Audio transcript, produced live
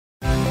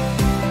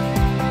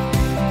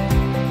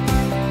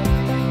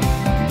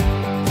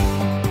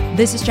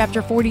This is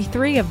Chapter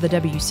 43 of the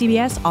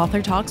WCBS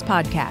Author Talks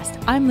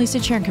podcast. I'm Lisa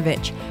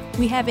Chernkovich.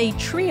 We have a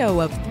trio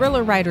of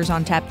thriller writers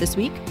on tap this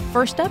week.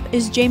 First up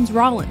is James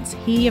Rollins,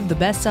 he of the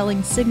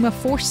best-selling Sigma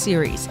Force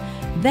series.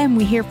 Then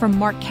we hear from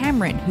Mark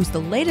Cameron, who's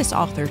the latest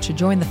author to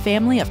join the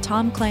family of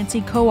Tom Clancy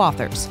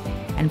co-authors.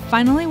 And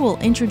finally, we'll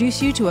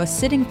introduce you to a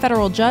sitting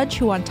federal judge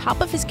who, on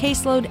top of his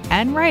caseload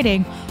and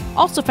writing,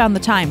 also found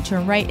the time to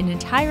write an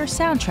entire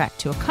soundtrack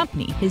to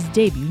accompany his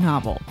debut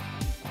novel.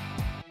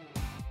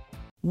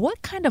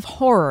 What kind of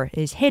horror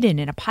is hidden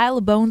in a pile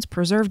of bones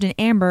preserved in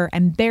amber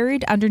and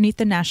buried underneath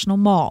the National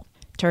Mall?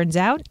 Turns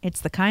out,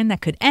 it's the kind that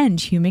could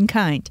end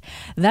humankind.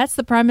 That's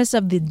the premise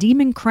of The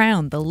Demon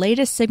Crown, the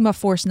latest Sigma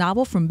Force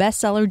novel from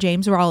bestseller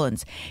James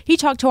Rollins. He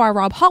talked to our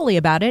Rob Hawley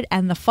about it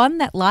and the fun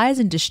that lies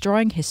in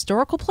destroying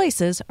historical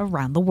places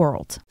around the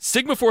world.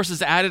 Sigma Force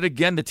has added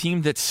again. The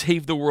team that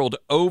saved the world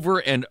over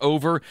and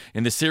over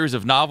in the series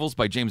of novels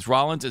by James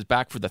Rollins is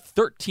back for the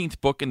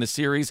 13th book in the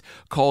series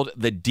called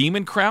The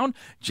Demon Crown.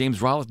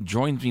 James Rollins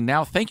joins me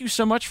now. Thank you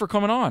so much for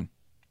coming on.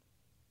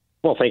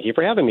 Well, thank you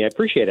for having me. I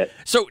appreciate it.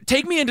 So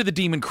take me into The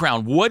Demon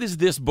Crown. What is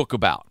this book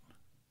about?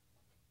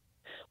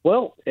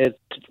 Well, to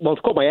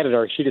quote my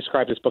editor, she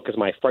described this book as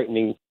my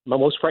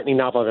most frightening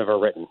novel I've ever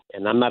written,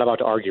 and I'm not about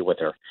to argue with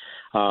her.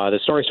 The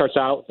story starts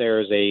out,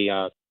 there's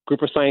a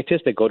group of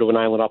scientists that go to an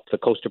island off the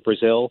coast of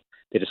Brazil.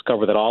 They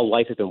discover that all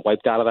life has been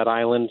wiped out of that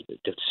island,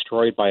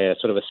 destroyed by a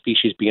sort of a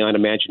species beyond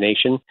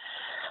imagination.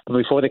 But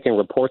before they can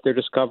report their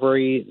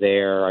discovery,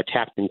 they're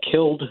attacked and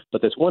killed.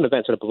 But there's one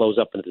event that blows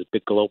up into this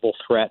big global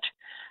threat.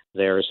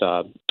 There's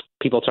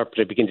people start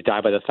to begin to die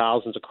by the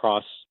thousands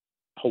across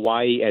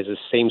Hawaii as the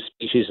same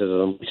species as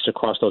unleashed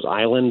across those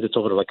islands. It's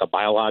sort of like a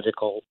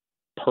biological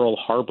Pearl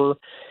Harbor.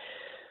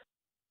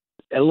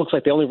 It looks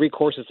like the only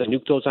recourse is to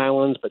nuke those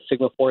islands, but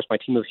Sigma Force, my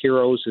team of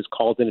heroes, is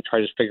called in to try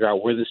to figure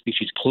out where the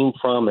species came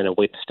from and a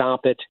way to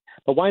stop it.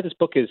 But why this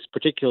book is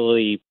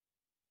particularly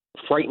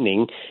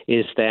frightening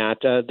is that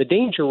the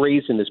danger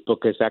raised in this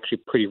book is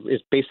actually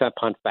is based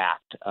upon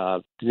fact.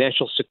 The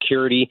national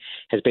security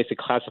has basically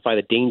classified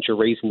the danger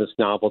raised in this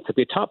novel to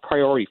be a top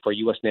priority for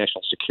U.S.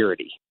 national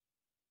security.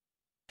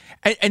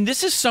 And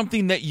this is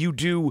something that you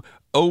do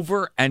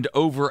over and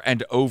over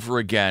and over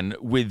again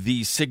with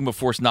these Sigma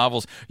Force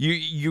novels.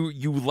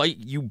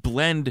 You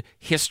blend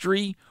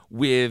history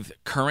with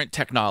current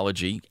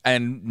technology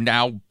and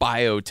now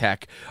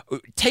biotech.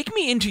 Take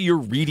me into your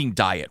reading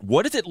diet.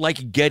 What is it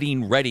like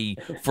getting ready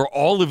for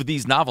all of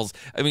these novels?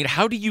 I mean,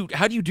 how do you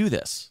do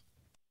this?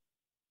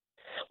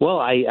 Well,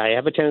 I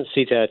have a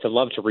tendency to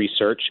love to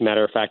research.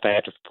 Matter of fact, I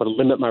have to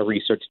limit my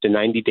research to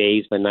 90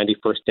 days. My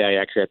 91st day,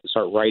 I actually have to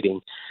start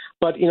writing.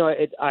 But,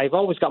 I've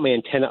always got my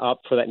antenna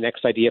up for that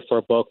next idea for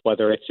a book,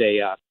 whether it's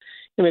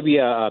maybe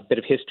a bit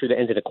of history that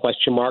ends in a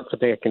question mark,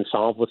 something I can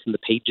solve within the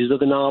pages of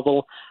the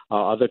novel.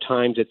 Other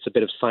times it's a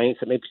bit of science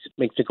that makes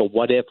me think of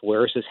what if,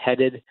 where is this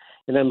headed?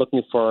 And then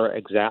looking for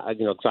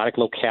exotic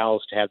locales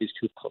to have these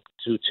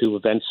two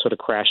events sort of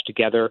crash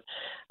together.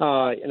 So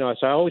I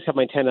always have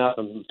my antenna up.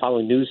 I'm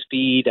following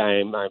Newsfeed.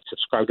 I'm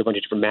subscribed to a bunch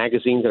of different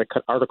magazines that I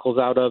cut articles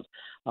out of.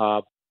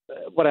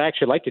 What I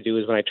actually like to do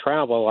is when I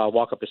travel, I'll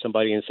walk up to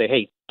somebody and say,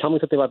 hey, tell me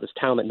something about this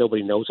town that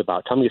nobody knows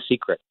about. Tell me a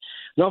secret.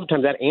 And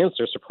oftentimes that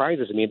answer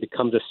surprises me and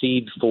becomes a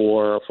seed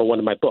for one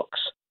of my books.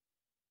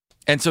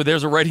 And so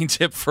there's a writing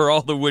tip for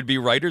all the would-be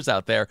writers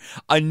out there.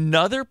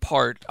 Another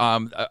part,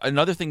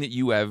 another thing that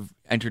you have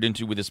entered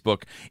into with this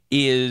book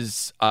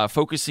is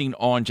focusing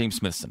on James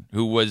Smithson,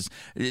 who was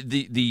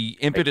the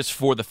impetus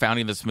for the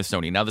founding of the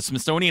Smithsonian. Now, the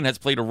Smithsonian has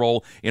played a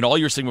role in all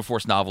your Sigma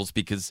Force novels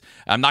because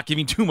I'm not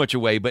giving too much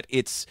away, but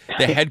it's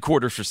the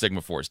headquarters for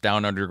Sigma Force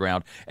down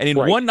underground. And in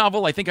one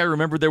novel, I think I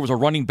remember there was a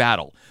running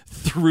battle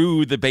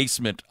through the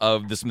basement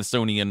of the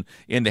Smithsonian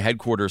in the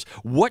headquarters.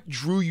 What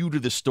drew you to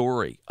the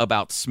story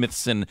about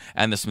Smithson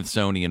and the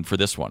Smithsonian for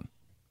this one?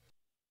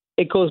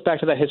 It goes back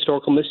to that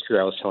historical mystery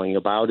I was telling you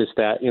about, is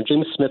that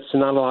James Smithson,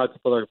 not a lot of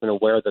people have been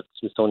aware that the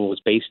Smithsonian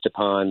was based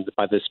upon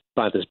by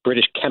this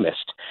British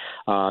chemist,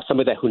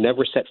 somebody who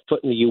never set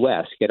foot in the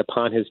U.S. Yet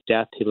upon his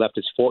death, he left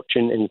his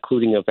fortune,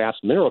 including a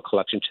vast mineral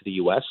collection, to the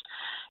U.S.,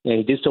 and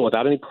he did so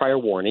without any prior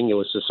warning. It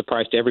was a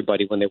surprise to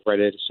everybody when they read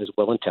it, his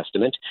will and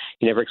testament.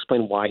 He never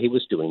explained why he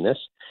was doing this.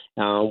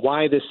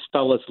 Why this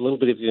fellow is a little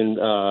bit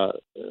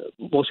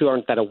most people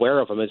aren't that aware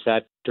of him, is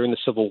that during the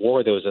Civil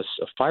War, there was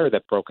a fire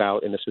that broke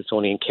out in the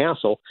Smithsonian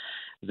Castle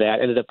that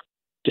ended up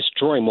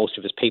destroying most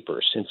of his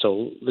papers. And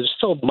so there's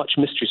still much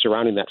mystery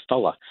surrounding that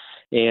fella.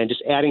 And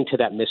just adding to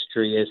that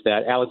mystery is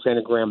that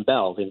Alexander Graham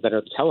Bell, the inventor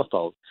of the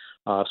telephone,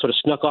 sort of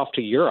snuck off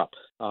to Europe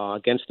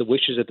against the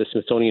wishes of the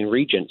Smithsonian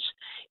regents.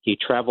 He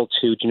traveled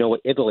to Genoa,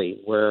 Italy,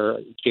 where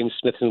James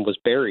Smithson was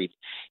buried.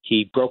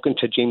 He broke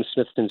into James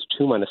Smithson's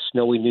tomb on a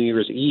snowy New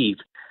Year's Eve,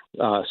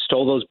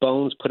 stole those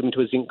bones, put them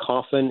into a zinc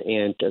coffin,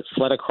 and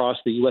fled across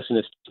the U.S. in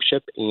a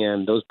ship,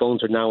 and those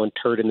bones are now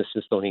interred in the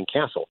Smithsonian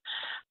Castle.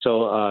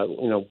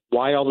 So,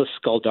 why all this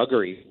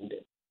skullduggery?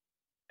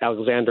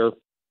 Alexander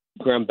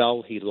Graham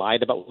Bell, he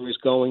lied about where he was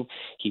going.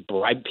 He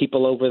bribed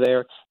people over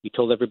there. He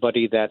told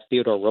everybody that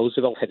Theodore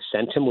Roosevelt had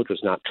sent him, which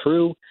was not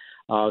true.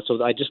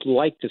 So I just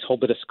liked this whole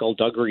bit of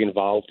skullduggery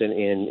involved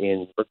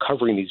in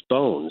recovering these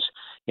bones.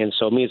 And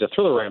so me as a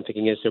thriller writer, I'm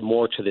thinking, is there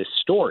more to this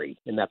story?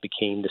 And that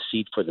became the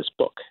seed for this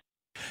book.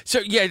 So,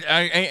 yeah,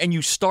 and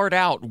you start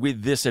out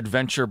with this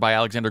adventure by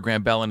Alexander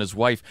Graham Bell and his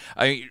wife.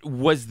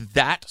 Was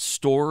that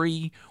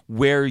story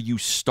where you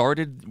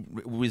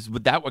started? Was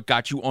that what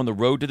got you on the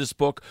road to this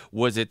book?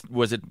 Was it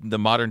the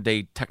modern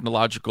day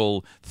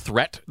technological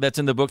threat that's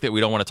in the book that we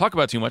don't want to talk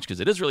about too much because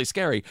it is really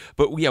scary?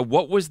 But yeah,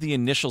 what was the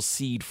initial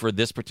seed for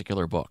this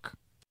particular book?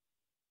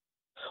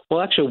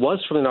 Well, actually, it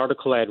was from an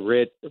article I had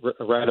read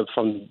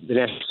from the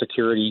National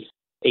Security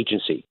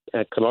Agency.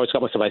 I've always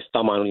got myself my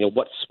thumb on,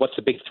 what's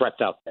the big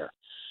threats out there.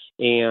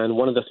 And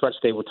one of the threats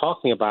they were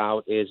talking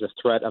about is a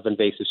threat of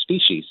invasive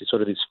species,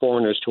 sort of these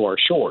foreigners to our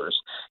shores.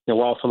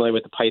 We're all familiar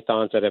with the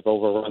pythons that have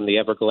overrun the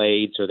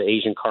Everglades, or the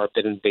Asian carp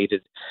that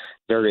invaded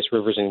various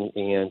rivers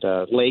and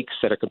lakes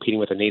that are competing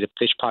with the native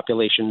fish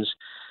populations.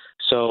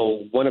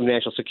 So one of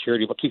national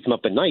security, what keeps them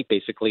up at night,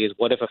 basically, is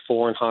what if a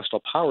foreign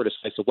hostile power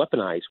decides to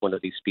weaponize one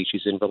of these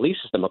species and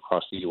releases them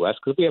across the U.S.,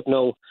 because we have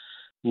no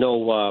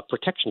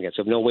protection against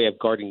it. We have no way of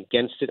guarding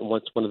against it. And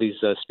once one of these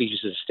species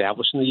is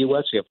established in the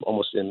U.S., we have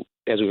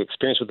as we've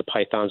experienced with the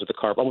pythons or the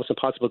carp, almost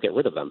impossible to get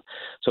rid of them.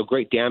 So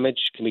great damage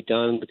can be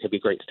done. It could be a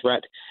great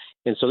threat.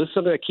 And so this is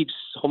something that keeps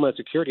Homeland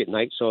Security at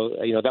night. So,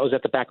 that was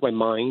at the back of my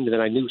mind. And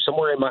then I knew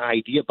somewhere in my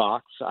idea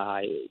box,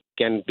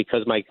 again,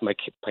 because my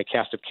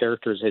cast of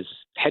characters is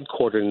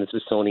headquartered in the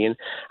Smithsonian,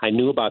 I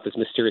knew about this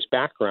mysterious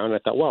background. And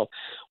I thought, well,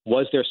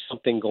 was there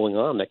something going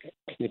on that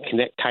can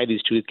tie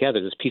these two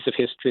together, this piece of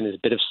history and this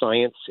bit of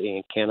science,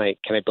 and can I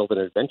build an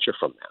adventure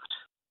from that?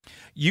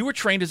 You were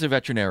trained as a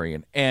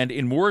veterinarian, and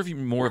in more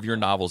of your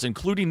novels,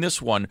 including this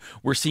one,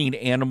 we're seeing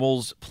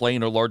animals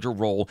playing a larger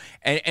role.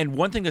 And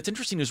one thing that's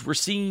interesting is we're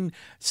seeing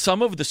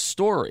some of the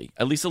story,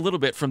 at least a little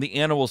bit, from the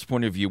animals'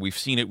 point of view. We've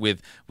seen it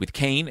with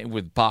Cain and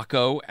with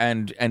Baco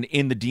and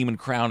in The Demon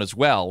Crown as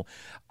well.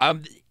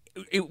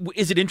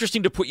 Is it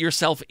interesting to put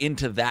yourself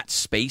into that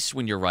space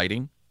when you're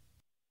writing?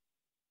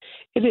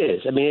 It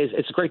is. I mean,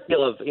 it's a great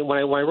deal of when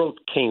I wrote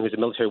Cain, who's a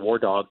military war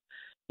dog.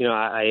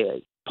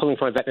 I pulling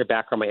from my veterinary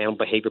background, my animal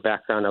behavior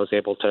background, I was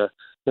able to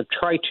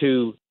try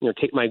to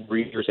take my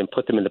readers and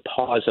put them in the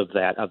paws of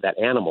that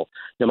animal.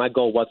 My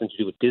goal wasn't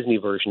to do a Disney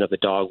version of the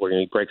dog where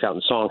he breaks out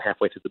in song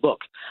halfway through the book.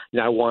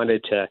 I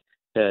wanted to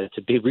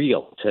be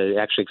real, to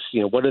actually,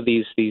 what are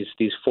these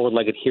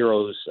four-legged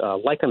heroes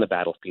like on the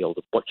battlefield?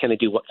 What can they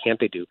do? What can't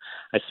they do?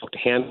 I spoke to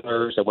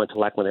handlers. I went to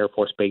Lackland Air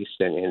Force Base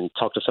and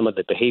talked to some of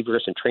the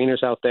behaviorists and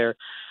trainers out there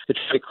to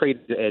try to create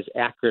as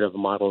accurate of a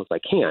model as I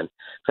can.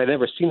 I'd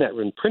never seen that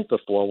in print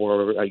before,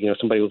 where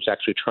somebody was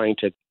actually trying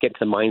to get to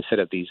the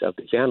mindset of these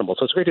animals.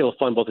 So it's a great deal of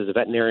fun, both as a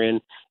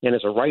veterinarian and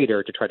as a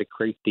writer, to try to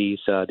create these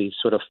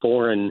sort of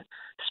foreign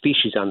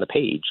species on the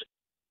page.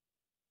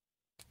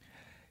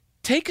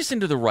 Take us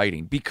into the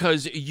writing,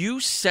 because you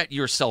set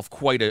yourself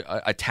quite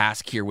a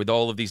task here with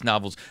all of these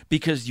novels,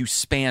 because you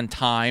span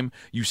time,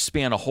 you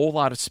span a whole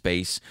lot of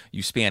space,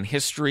 you span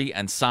history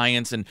and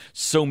science, and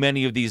so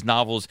many of these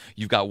novels,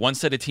 you've got one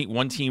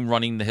team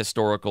running the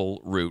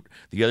historical route,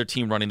 the other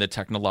team running the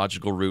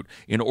technological route,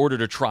 in order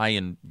to try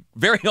and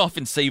very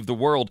often save the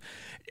world.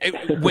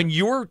 When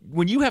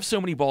you have so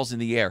many balls in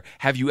the air,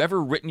 have you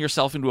ever written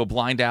yourself into a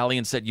blind alley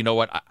and said, you know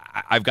what,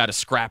 I've got to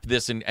scrap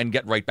this and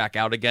get right back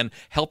out again?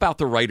 Help out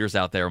the writers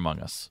out there among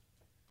us.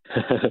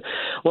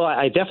 Well,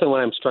 I definitely,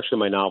 when I'm structuring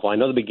my novel, I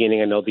know the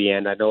beginning, I know the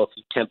end, I know a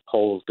few tent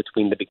poles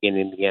between the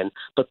beginning and the end.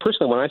 But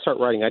personally, when I start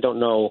writing, I don't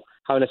know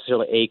how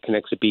necessarily A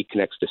connects to B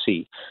connects to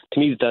C. To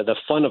me, the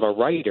fun of a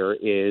writer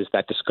is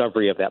that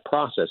discovery of that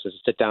process, is to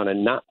sit down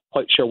and not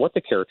quite sure what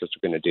the characters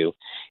are going to do.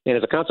 And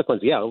as a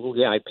consequence,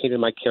 I painted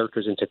my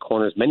characters into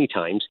corners many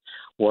times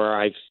where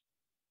I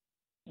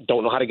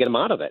don't know how to get them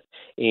out of it.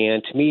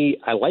 And to me,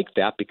 I like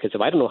that, because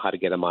if I don't know how to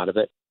get them out of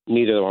it,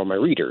 neither are my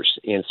readers.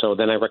 And so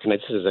then I recognize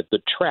this is a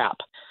good trap.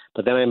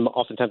 But then I'm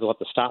oftentimes I'll have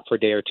to stop for a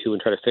day or two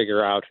and try to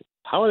figure out,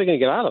 how are they going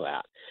to get out of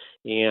that?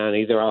 And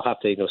either I'll have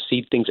to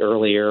seed things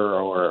earlier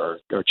or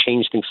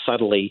change things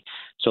subtly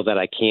so that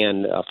I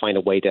can find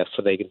a way to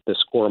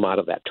score them out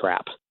of that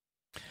trap.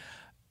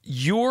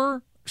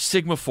 Your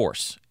Sigma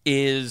Force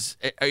is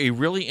a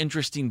really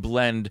interesting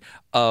blend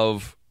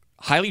of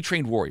highly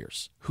trained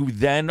warriors who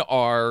then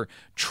are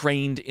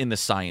trained in the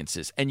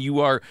sciences, and you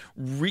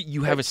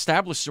have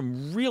established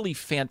some really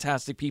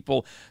fantastic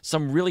people,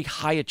 some really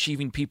high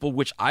achieving people,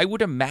 which I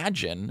would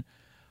imagine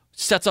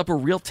sets up a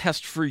real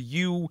test for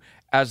you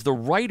as the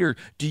writer.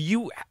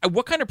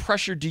 What kind of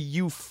pressure do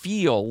you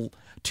feel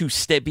to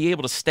be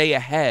able to stay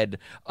ahead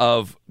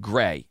of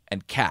Gray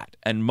and Cat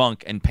and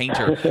Monk and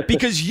Painter?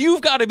 Because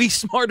you've got to be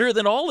smarter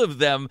than all of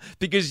them,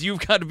 because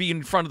you've got to be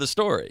in front of the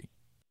story.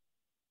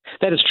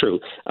 That is true.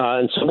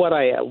 And so what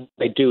I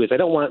do is I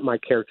don't want my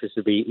characters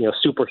to be,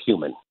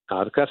 superhuman,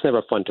 because that's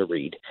never fun to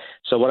read.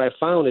 So what I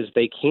found is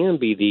they can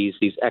be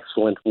these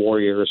excellent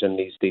warriors and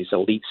these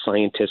elite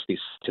scientists, these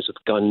with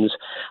guns,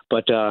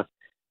 but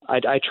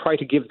I try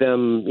to give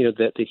them,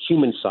 the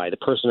human side, the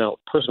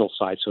personal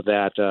side, so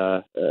that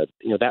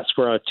that's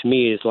where, to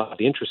me, is a lot of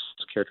the interest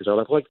characters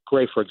are. Like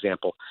Gray, for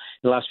example.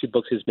 In the last few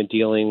books, he's been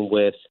dealing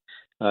with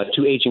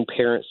two aging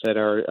parents that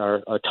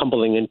are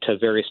tumbling into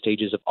various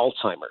stages of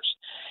Alzheimer's.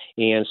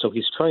 And so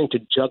he's trying to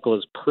juggle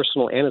his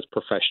personal and his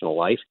professional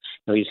life.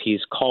 He's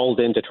called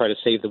in to try to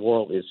save the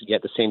world, yet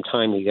at the same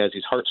time he has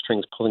these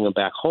heartstrings pulling him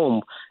back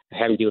home,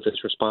 having to deal with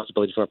his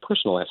responsibility from a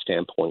personal life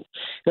standpoint.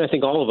 And I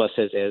think all of us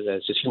as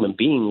just human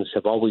beings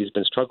have always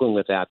been struggling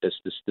with that,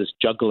 this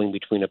juggling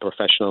between a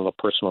professional and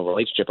a personal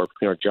relationship, or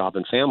between our job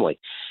and family.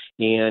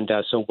 And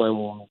so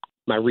when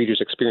my readers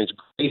experience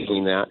Gray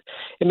doing that,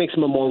 it makes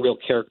him a more real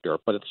character.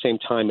 But at the same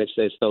time, it's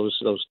those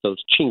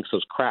chinks,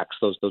 those cracks,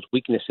 those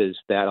weaknesses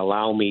that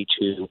allow me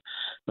to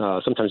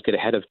sometimes get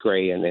ahead of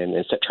Gray and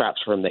set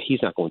traps for him that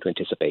he's not going to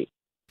anticipate.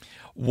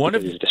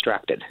 He's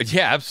distracted.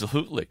 Yeah,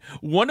 absolutely.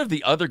 One of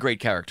the other great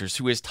characters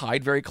who is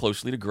tied very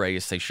closely to Gray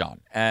is Seishan.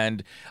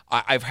 And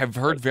I have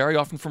heard very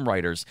often from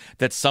writers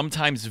that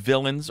sometimes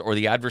villains or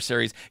the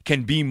adversaries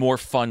can be more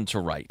fun to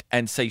write.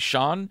 And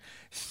Seishan,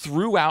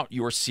 throughout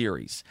your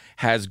series,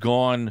 has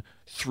gone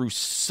through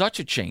such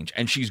a change,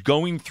 and she's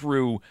going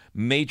through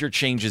major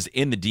changes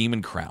in the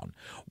Demon Crown.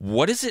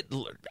 What is it?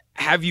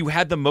 Have you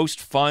had the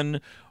most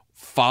fun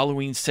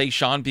following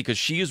Seishan, because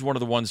she is one of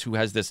the ones who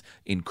has this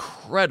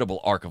incredible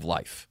arc of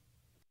life?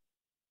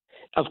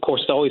 Of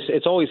course,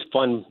 it's always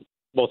fun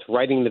both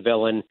writing the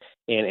villain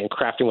and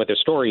crafting what their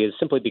story is,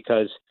 simply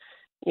because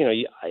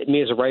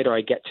me as a writer,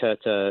 I get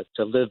to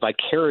live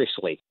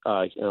vicariously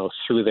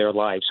through their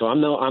lives. So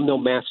I'm no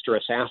master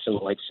assassin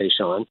like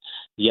Seishan,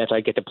 yet I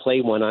get to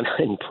play one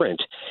in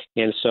print.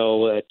 And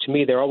so to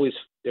me, they're always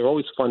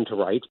fun to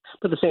write.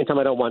 But at the same time,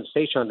 I don't want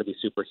Seishan to be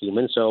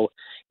superhuman. So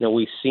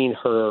we've seen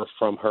her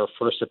from her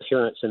first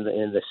appearance in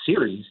the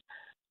series.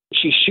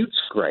 She shoots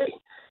Gray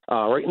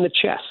right in the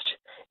chest.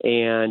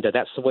 And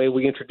that's the way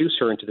we introduce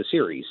her into the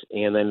series.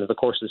 And then in the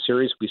course of the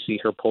series, we see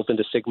her pulled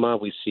into Sigma.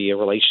 We see a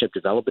relationship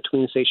develop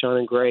between Seishan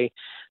and Gray.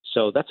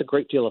 So that's a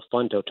great deal of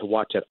fun to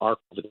watch that arc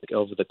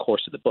over the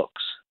course of the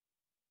books.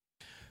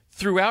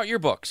 Throughout your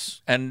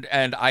books, and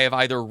I have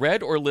either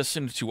read or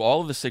listened to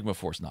all of the Sigma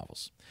Force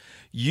novels,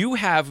 you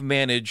have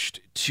managed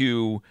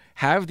to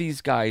have these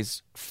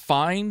guys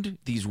find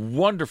these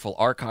wonderful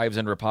archives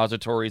and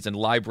repositories and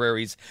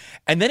libraries,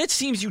 and then it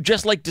seems you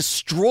just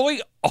destroy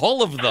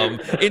all of them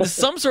in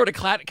some sort of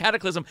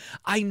cataclysm.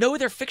 I know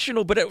they're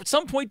fictional, but at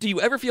some point, do you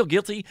ever feel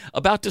guilty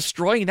about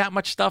destroying that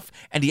much stuff,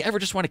 and do you ever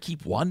just want to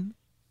keep one?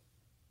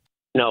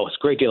 No, it's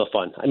a great deal of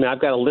fun. I mean, I've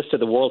got a list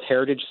of the World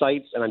Heritage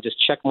Sites, and I'm just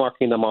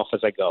check-marking them off as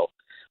I go.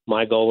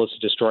 My goal is to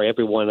destroy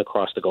everyone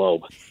across the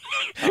globe.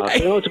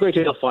 It's a great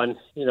deal of fun.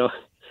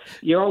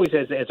 You're always,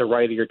 as a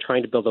writer, you're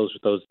trying to build those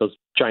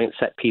giant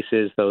set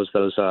pieces, those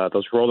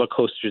roller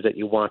coasters that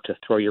you want to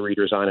throw your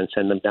readers on and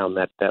send them down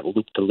that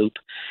loop to loop.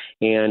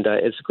 And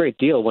it's a great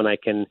deal of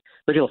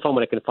fun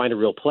when I can find a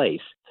real place.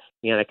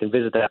 And I can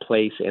visit that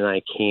place, and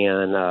I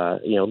can,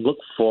 look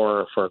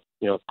for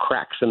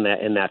cracks in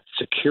that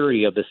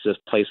security of this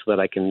place, so that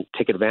I can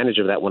take advantage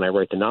of that when I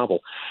write the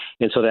novel.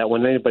 And so that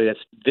when anybody that's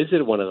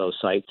visited one of those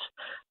sites,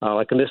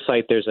 like in this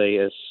site, there's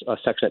a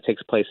section that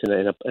takes place in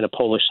a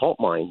Polish salt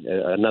mine,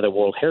 another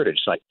World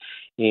Heritage Site.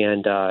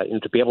 And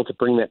to be able to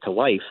bring that to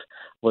life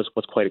was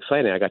quite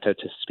exciting. I got to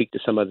speak to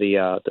some of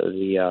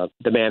the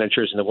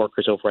managers and the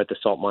workers over at the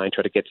salt mine,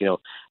 try to get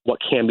what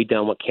can be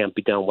done, what can't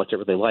be done, what's it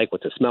really like,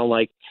 what's it smell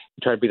like,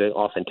 and try to be the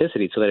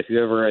authenticity, so that if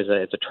you ever, as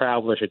a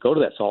traveler, should go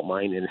to that salt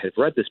mine and have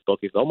read this book,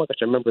 you go, oh my gosh,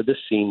 I remember this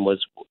scene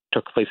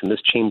took place in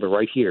this chamber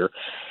right here.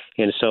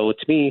 And so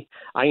to me,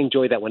 I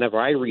enjoy that whenever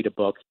I read a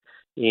book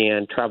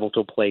and travel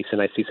to a place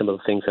and I see some of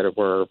the things that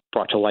were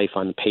brought to life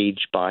on the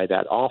page by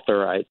that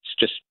author. It's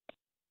just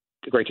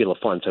a great deal of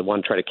fun. So I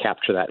want to try to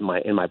capture that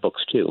in my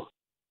books too.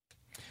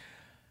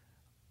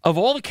 Of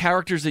all the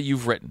characters that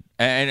you've written,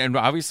 and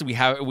obviously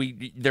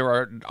there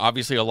are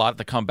obviously a lot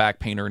that come back,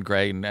 Painter and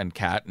Gray and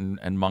Cat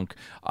and Monk.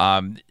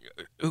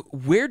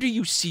 Where do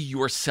you see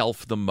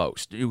yourself the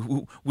most?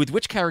 With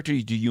which character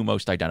do you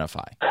most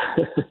identify?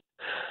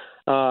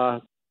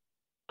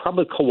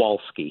 Probably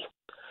Kowalski.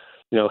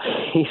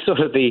 He's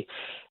sort of the.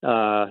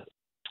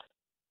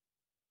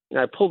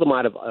 I pulled him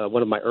out of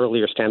one of my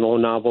earlier standalone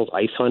novels,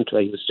 Ice Hunt.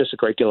 He was just a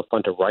great deal of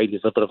fun to write.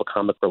 He's a bit of a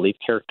comic relief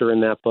character in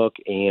that book,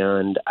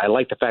 and I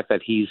like the fact that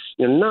he's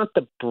not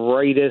the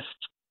brightest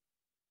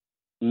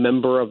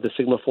member of the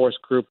Sigma Force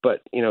group,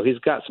 but he's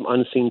got some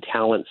unseen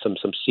talent, some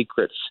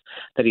secrets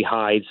that he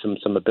hides,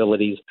 some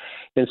abilities,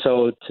 and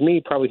so to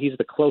me, probably he's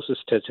the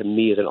closest to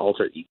me as an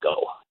alter ego.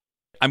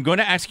 I'm going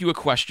to ask you a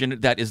question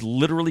that is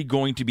literally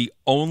going to be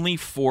only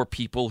for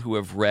people who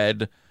have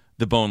read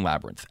The Bone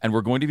Labyrinth, and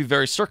we're going to be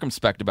very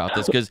circumspect about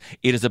this because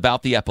it is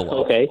about the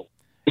epilogue. Okay.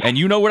 And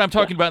you know what I'm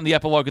talking about in the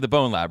epilogue of The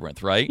Bone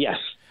Labyrinth, right? Yes.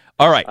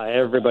 All right.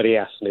 Everybody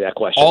asks me that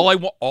question.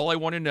 All I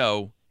want to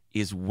know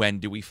is, when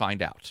do we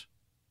find out?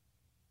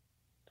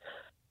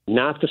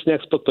 Not this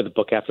next book, but the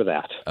book after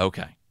that.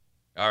 Okay.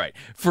 All right.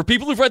 For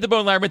people who've read The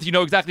Bone Labyrinth, you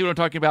know exactly what I'm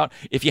talking about.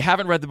 If you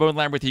haven't read The Bone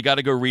Labyrinth, you got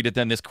to go read it.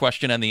 Then this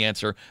question and the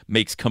answer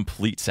makes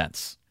complete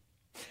sense.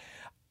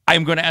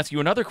 I'm going to ask you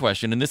another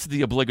question, and this is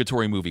the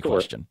obligatory movie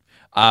question.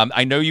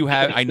 I know you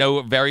have. I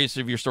know various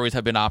of your stories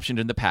have been optioned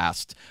in the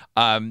past,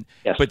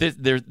 Yes. but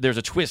there's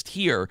a twist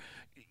here.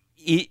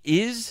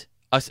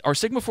 Are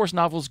Sigma Force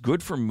novels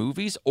good for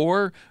movies,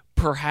 or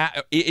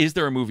perhaps is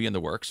there a movie in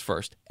the works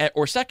first?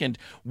 Or second,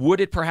 would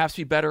it perhaps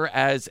be better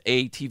as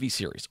a TV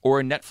series or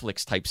a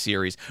Netflix type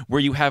series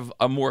where you have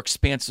a more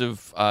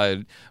expansive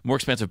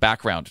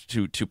background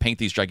to paint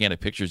these gigantic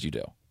pictures you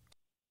do?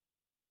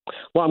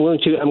 Well, I'm going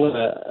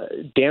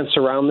to dance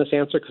around this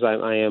answer because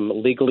I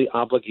am legally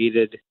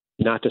obligated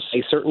not to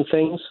say certain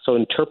things. So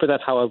interpret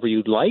that however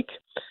you'd like.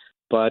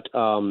 But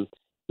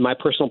my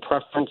personal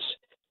preference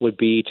would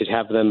be to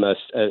have them a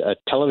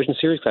television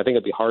series, because I think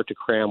it'd be hard to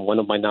cram one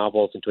of my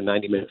novels into a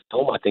 90-minute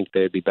film. I think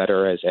they'd be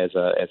better as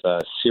a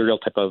serial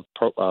type of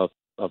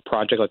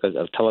project, like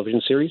a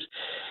television series.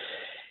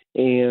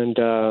 And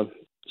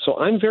so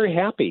I'm very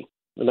happy,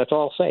 and that's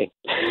all I'll say.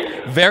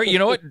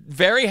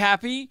 Very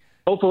happy.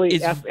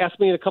 Hopefully, ask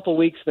me in a couple of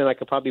weeks, then I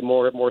could probably be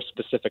more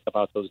specific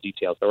about those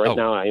details. But right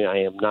now, I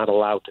am not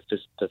allowed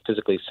to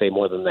physically say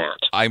more than that.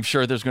 I'm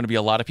sure there's going to be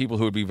a lot of people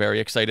who would be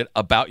very excited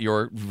about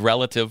your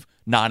relative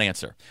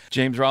non-answer.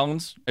 James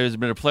Rollins, it has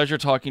been a pleasure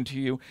talking to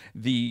you.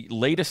 The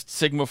latest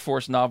Sigma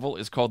Force novel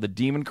is called The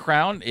Demon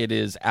Crown. It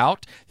is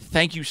out.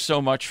 Thank you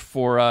so much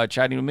for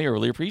chatting with me. I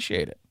really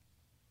appreciate it.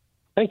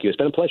 Thank you. It's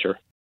been a pleasure.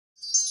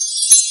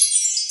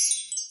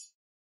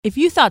 If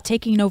you thought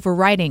taking over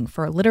writing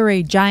for a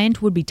literary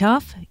giant would be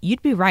tough,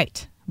 you'd be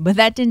right. But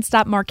that didn't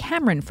stop Mark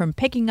Cameron from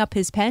picking up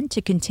his pen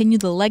to continue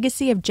the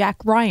legacy of Jack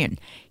Ryan.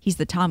 He's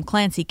the Tom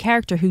Clancy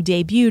character who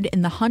debuted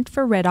in The Hunt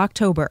for Red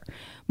October.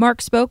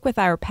 Mark spoke with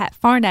our Pat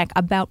Farnack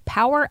about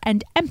Power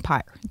and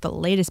Empire, the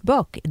latest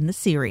book in the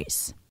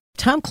series.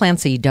 Tom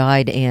Clancy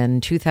died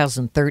in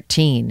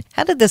 2013.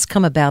 How did this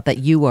come about that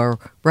you are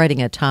writing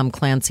a Tom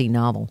Clancy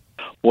novel?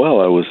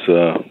 Well, I was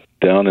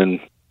down in...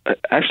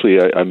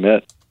 Actually, I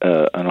met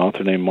an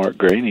author named Mark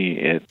Graney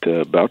at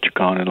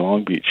BoucherCon in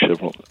Long Beach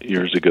several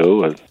years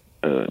ago,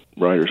 a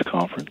writers'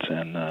 conference,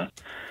 and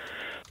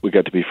we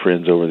got to be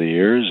friends over the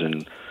years.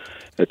 And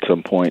at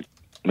some point,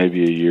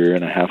 maybe a year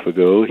and a half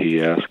ago,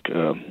 he asked,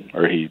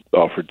 or he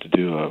offered to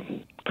do a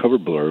cover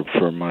blurb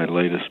for my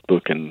latest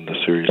book in the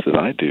series that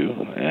I do.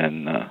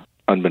 And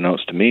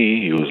unbeknownst to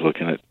me, he was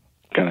looking at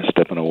kind of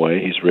stepping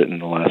away. He's written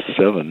the last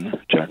 7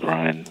 Jack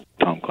Ryan,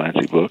 Tom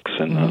Clancy books,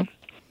 and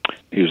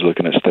he was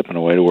looking at stepping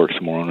away to work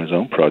some more on his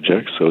own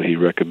projects, so he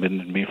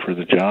recommended me for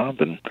the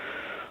job, and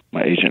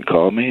my agent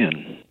called me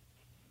and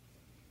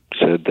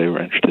said they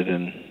were interested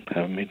in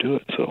having me do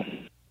it, so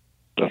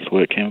that's the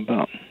way it came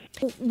about.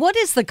 What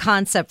is the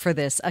concept for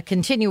this? A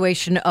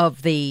continuation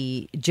of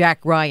the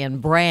Jack Ryan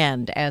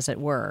brand, as it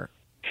were?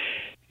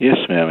 Yes,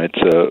 ma'am. It's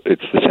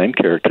the same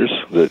characters,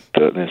 the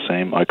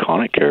same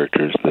iconic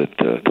characters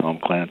that Tom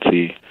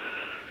Clancy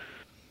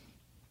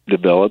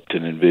developed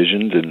and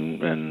envisioned,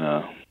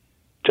 and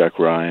Jack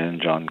Ryan,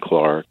 John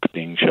Clark,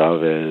 Dean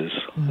Chavez,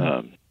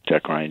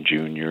 Jack Ryan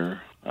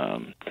Jr.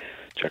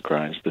 Jack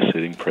Ryan's the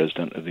sitting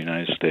president of the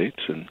United States,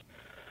 and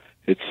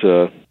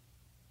it's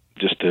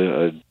just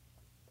a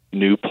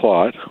new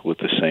plot with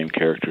the same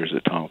characters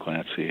that Tom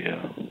Clancy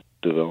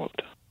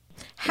developed.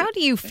 How do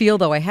you feel,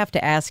 though, I have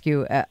to ask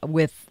you,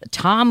 with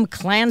Tom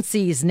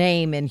Clancy's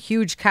name in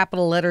huge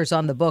capital letters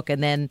on the book,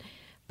 and then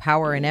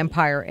Power and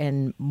Empire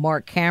and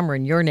Mark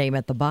Cameron, your name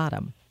at the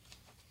bottom?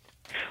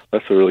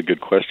 That's a really good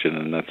question,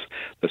 and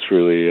that's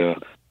really a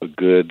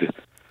good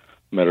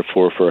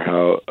metaphor for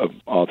how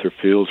an author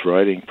feels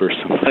writing for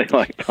somebody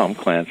like Tom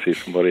Clancy,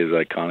 somebody as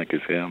iconic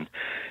as him.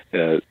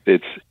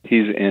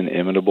 He's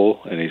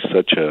inimitable, and he's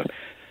such a,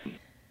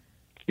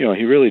 he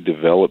really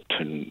developed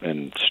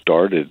and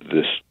started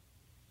this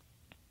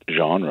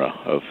genre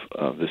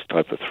of this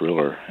type of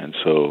thriller, and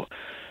so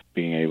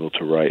being able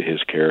to write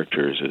his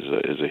characters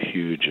is a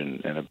huge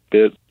and a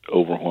bit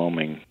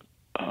overwhelming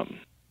of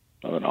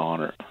an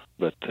honor.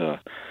 But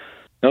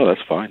no,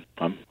 that's fine.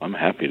 I'm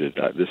happy to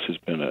die. This has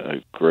been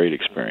a great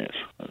experience.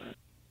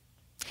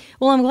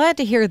 Well, I'm glad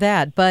to hear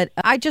that, but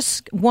I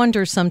just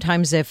wonder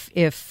sometimes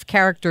if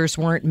characters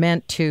weren't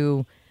meant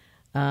to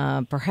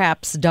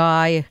perhaps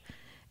die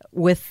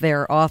with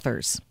their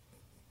authors.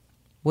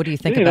 What do you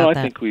think about that?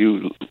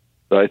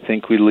 I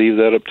think we leave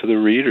that up to the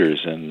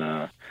readers, and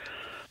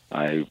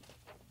I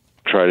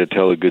try to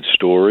tell a good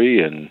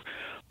story, and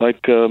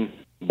like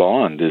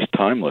Bond is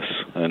timeless,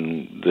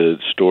 and the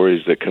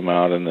stories that come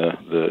out and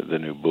the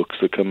new books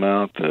that come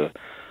out,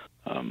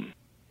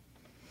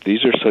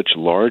 these are such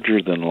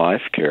larger than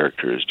life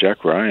characters.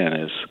 Jack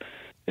Ryan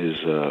is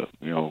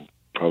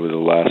probably the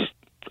last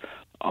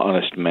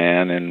honest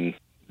man in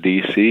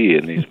D.C.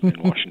 in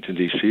Washington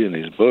D.C. in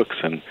these books,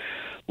 and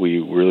we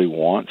really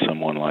want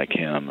someone like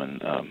him.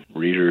 And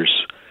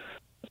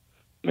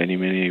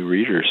many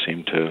readers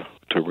seem to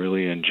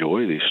really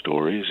enjoy these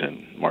stories.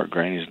 And Mark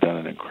Graney's done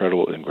an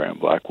incredible, and Grant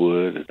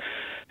Blackwood,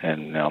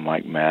 and now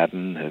Mike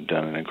Madden have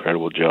done an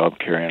incredible job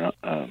carrying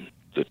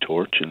the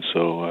torch, and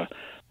so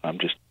I'm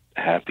just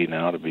happy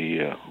now to be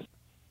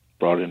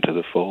brought into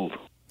the fold.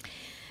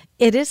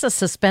 It is a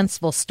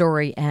suspenseful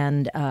story,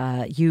 and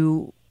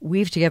you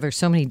weave together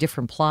so many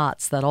different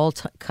plots that all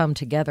come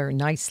together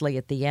nicely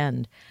at the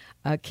end.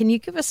 Can you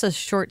give us a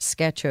short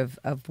sketch of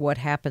what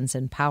happens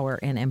in Power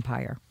and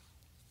Empire?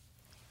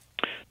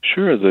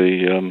 Sure.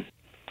 The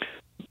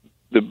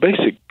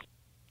basic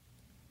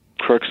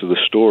crux of the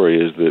story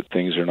is that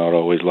things are not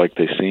always like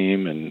they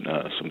seem, and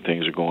some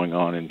things are going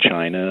on in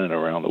China and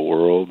around the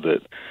world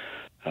that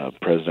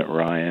President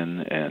Ryan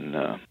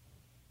and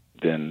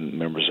then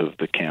members of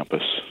the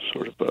campus,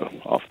 sort of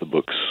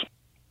off-the-books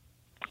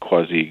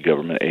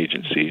quasi-government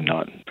agency,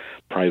 not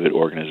private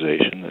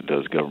organization that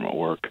does government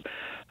work,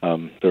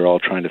 they're all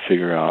trying to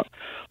figure out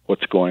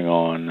what's going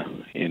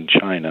on in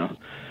China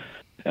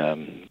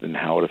and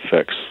how it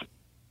affects,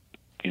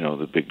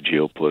 the big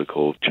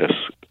geopolitical chess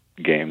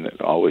game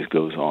that always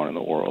goes on in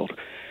the world.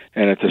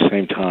 And at the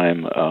same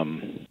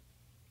time,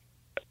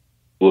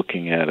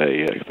 looking at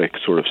if they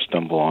sort of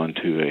stumble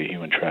onto a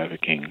human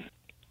trafficking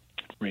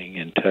ring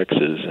in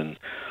Texas, and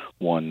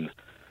one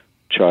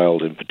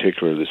child in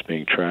particular that's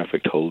being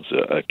trafficked holds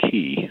a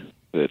key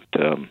that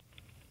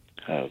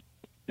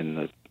in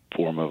the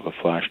form of a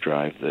flash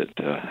drive that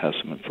has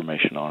some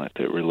information on it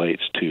that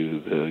relates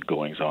to the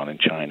goings-on in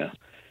China.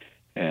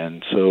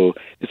 And so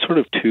it's sort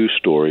of two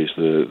stories,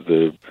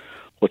 the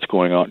what's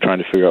going on, trying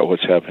to figure out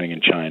what's happening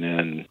in China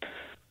and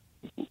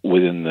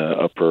within the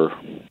upper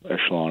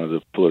echelon of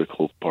the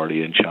political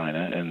party in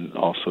China, and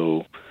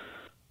also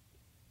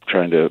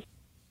trying to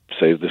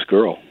save this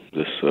girl,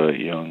 this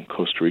young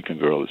Costa Rican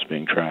girl that's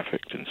being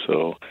trafficked. And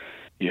so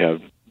you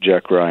have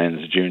Jack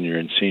Ryan's junior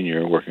and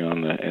senior working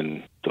on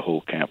the whole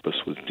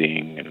campus with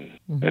Ding and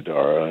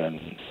Adara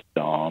and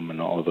Dom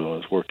and all of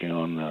those working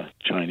on the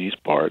Chinese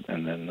part,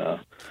 and then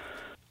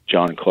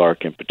John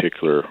Clark in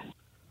particular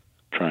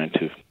trying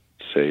to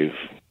save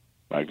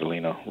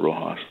Magdalena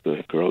Rojas,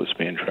 the girl that's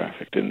being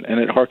trafficked. And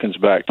it harkens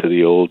back to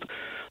the old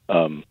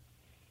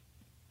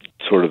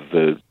sort of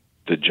the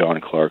John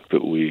Clark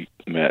that we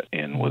met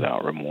in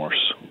Without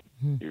Remorse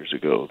years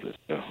ago.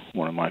 That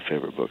one of my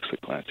favorite books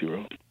that Clancy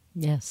wrote.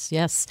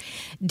 Yes.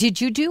 Did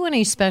you do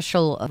any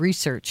special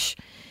research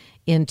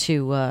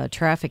into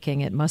trafficking?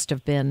 It must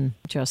have been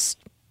just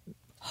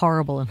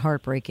horrible and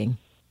heartbreaking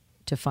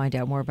to find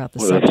out more about the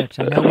subject.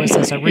 I know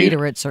as a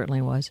reader it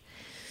certainly was.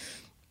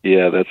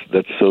 Yeah,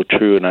 that's so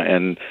true,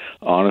 and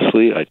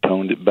honestly, I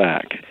toned it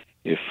back.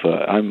 If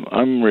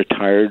I'm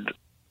retired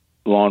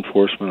law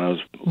enforcement, I was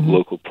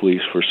local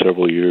police for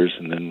several years,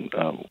 and then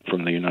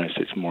from the United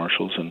States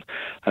Marshals, and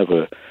I have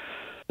a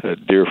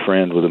dear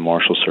friend with the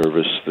Marshal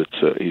Service.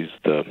 He's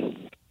the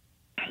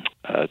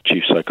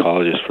chief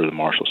psychologist for the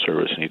Marshal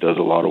Service, and he does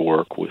a lot of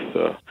work with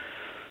the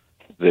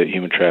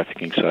human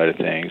trafficking side of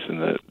things, and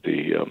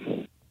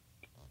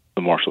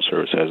the Marshal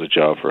Service has a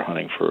job for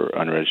hunting for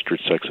unregistered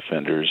sex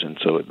offenders, and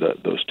so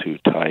those two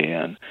tie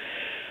in.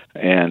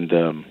 And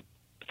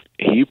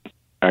he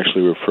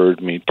actually referred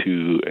me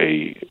to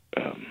a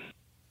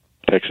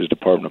Texas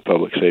Department of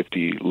Public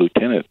Safety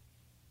Lieutenant,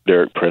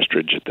 Derek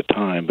Prestridge at the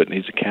time, but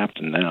he's a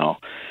captain now,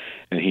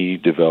 and he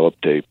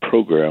developed a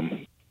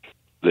program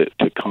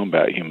to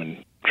combat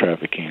human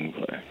trafficking,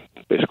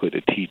 basically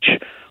to teach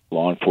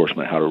law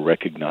enforcement how to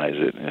recognize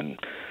it and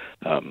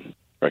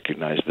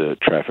recognize the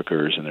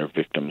traffickers and their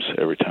victims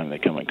every time they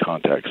come in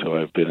contact. So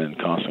I've been in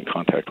constant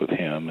contact with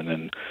him, and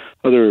then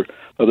other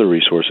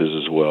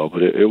resources as well.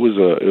 But it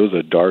was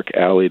a dark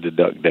alley to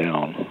duck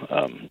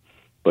down.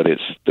 But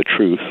it's the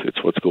truth.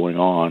 It's what's going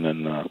on,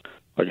 and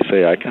like I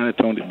say, I kind of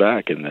toned it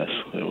back in this.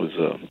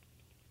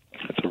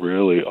 It's a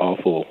really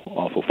awful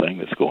thing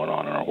that's going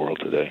on in our world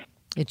today.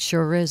 It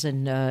sure is,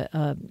 and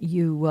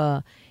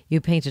you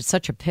painted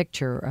such a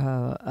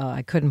picture.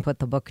 I couldn't put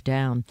the book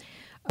down.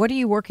 What are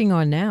you working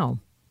on now?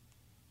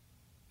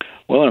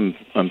 Well, I'm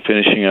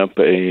finishing up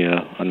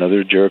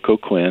another Jericho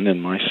Quinn in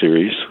my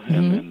series,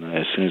 and then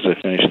as soon as I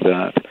finish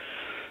that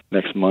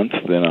next month,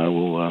 then I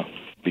will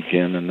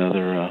begin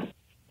another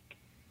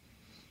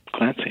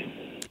Clancy.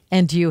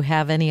 And do you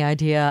have any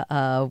idea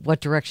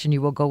what direction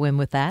you will go in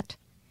with that?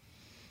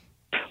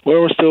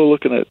 Well, we're still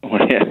looking at.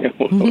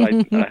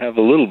 I have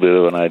a little bit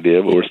of an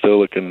idea, but we're still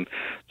looking,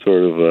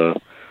 sort of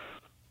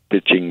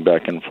pitching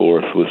back and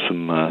forth with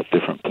some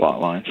different plot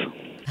lines.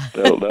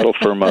 That'll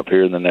firm up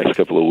here in the next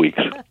couple of weeks.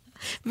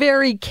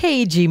 Very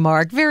cagey,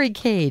 Mark. Very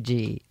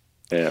cagey.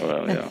 Yeah,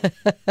 well, yeah.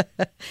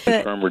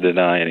 Confirm or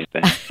deny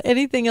anything.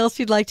 Anything else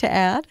you'd like to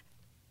add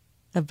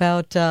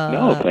about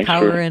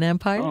Power and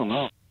Empire?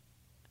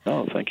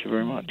 No, thank you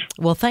very much.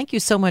 Well, thank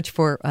you so much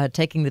for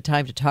taking the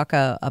time to talk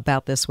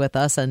about this with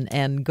us,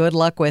 and good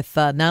luck with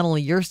not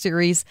only your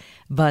series,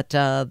 but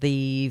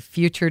the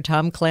future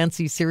Tom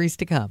Clancy series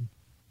to come.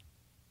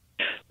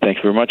 Thank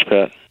you very much,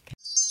 Pat.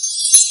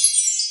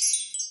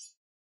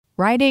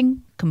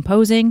 Writing,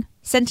 composing,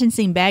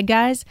 sentencing bad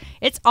guys,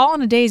 it's all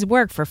in a day's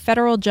work for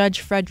federal judge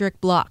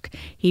Frederick Block.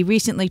 He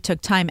recently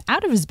took time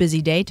out of his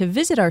busy day to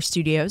visit our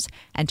studios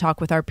and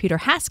talk with our Peter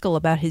Haskell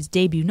about his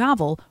debut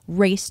novel,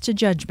 Race to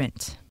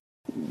Judgment.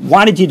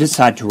 Why did you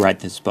decide to write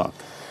this book?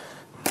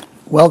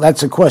 Well,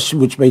 that's a question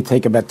which may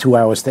take about 2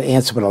 hours to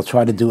answer, but I'll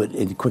try to do it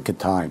in quicker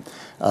time.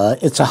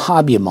 It's a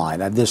hobby of mine.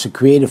 There's a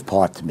creative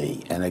part to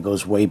me, and it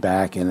goes way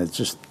back, and it's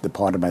just the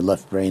part of my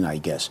left brain, I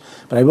guess.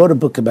 But I wrote a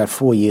book about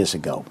 4 years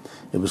ago.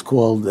 It was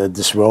called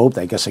Disrobed.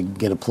 I guess I can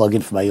get a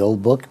plug-in for my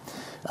old book.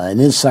 An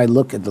inside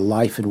look at the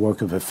life and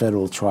work of a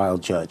federal trial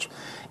judge.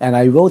 And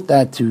I wrote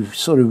that to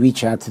sort of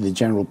reach out to the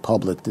general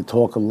public to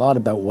talk a lot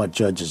about what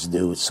judges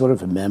do. It's sort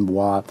of a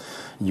memoir.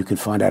 You can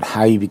find out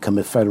how you become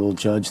a federal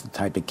judge, the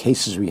type of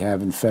cases we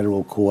have in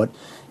federal court.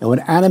 And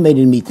what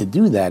animated me to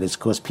do that is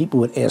because people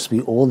would ask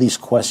me all these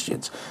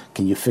questions.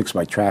 Can you fix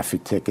my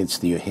traffic tickets?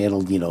 Do you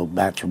handle,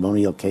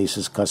 matrimonial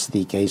cases,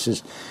 custody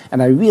cases?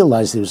 And I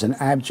realized there was an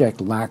abject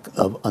lack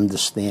of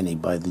understanding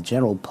by the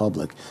general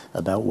public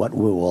about what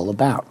we're all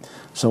about.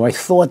 So I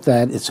thought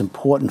that it's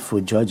important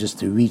for judges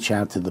to reach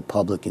out to the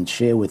public and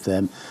share with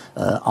them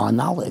our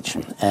knowledge.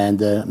 And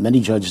many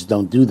judges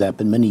don't do that,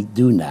 but many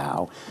do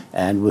now.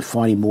 And we're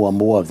finding more and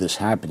more of this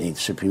happening.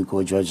 Supreme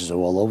Court judges are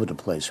all over the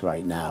place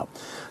right now.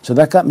 So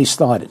that got me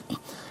started.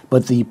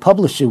 But the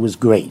publisher was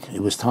great.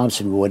 It was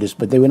Thomson Reuters,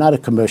 but they were not a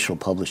commercial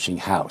publishing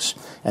house.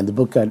 And the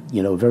book got,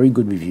 very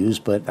good reviews,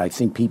 but I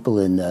think people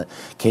in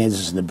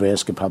Kansas and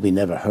Nebraska probably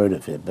never heard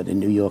of it. But in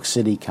New York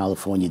City,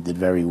 California did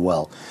very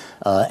well.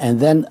 And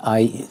then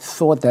I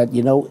thought that,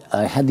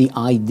 I had the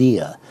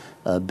idea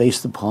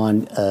based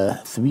upon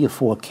 3 or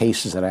 4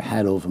 cases that I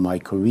had over my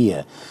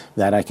career,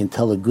 that I can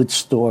tell a good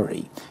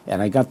story.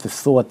 And I got the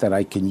thought that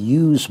I can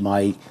use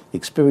my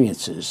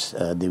experiences,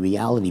 the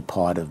reality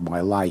part of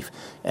my life,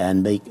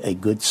 and make a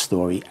good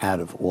story out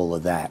of all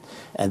of that.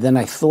 And then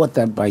I thought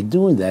that by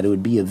doing that, it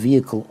would be a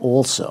vehicle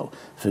also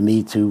for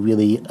me to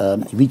really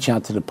reach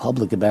out to the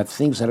public about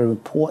things that are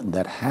important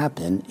that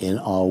happen in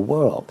our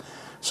world.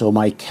 So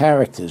my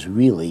characters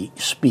really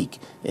speak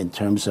in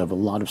terms of a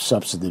lot of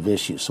substantive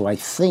issues. So I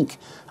think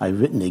I've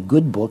written a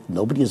good book.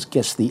 Nobody has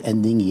guessed the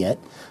ending yet.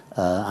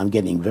 I'm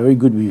getting very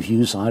good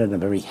reviews on it. I'm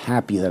very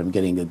happy that I'm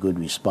getting a good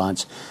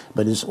response.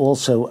 But there's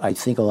also, I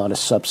think, a lot of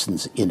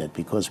substance in it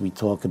because we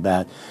talk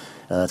about,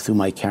 through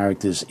my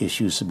characters,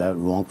 issues about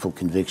wrongful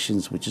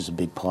convictions, which is a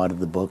big part of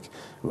the book,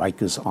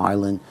 Rikers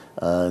Island,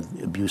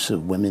 abuse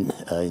of women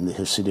in the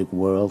Hasidic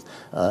world,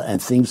 and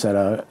things that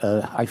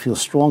I feel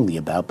strongly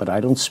about, but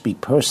I don't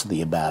speak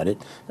personally about it,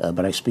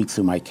 but I speak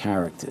through my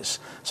characters.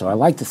 So I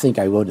like to think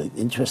I wrote an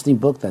interesting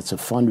book that's a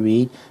fun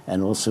read,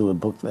 and also a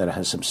book that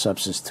has some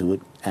substance to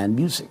it, and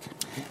music.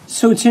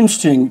 So it's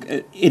interesting.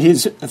 It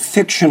is a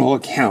fictional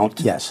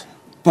account. Yes.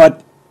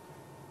 But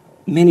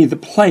many of the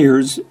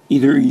players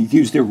either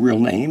use their real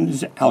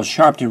names, Al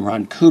Sharpton,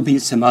 Ron Kuby,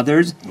 some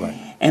others.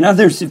 Right. And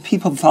others, if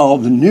people follow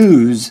the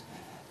news,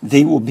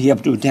 they will be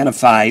able to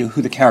identify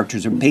who the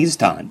characters are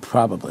based on.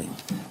 Probably.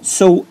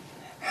 So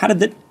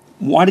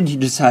why did you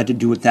decide to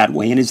do it that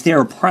way? And is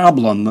there a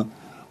problem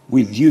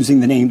with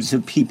using the names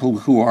of people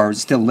who are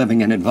still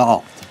living and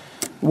involved?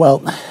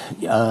 Well,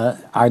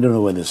 I don't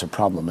know whether there's a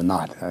problem or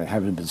not. I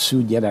haven't been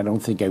sued yet. I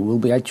don't think I will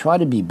be. I try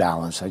to be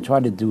balanced. I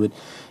try to do it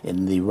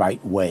in the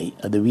right way.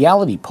 The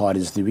reality part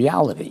is the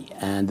reality,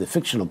 and the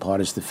fictional part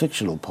is the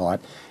fictional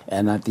part.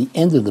 And at the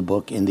end of the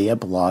book, in the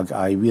epilogue,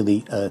 I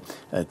really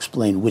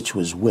explain which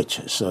was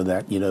which so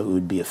that, it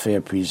would be a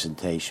fair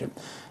presentation.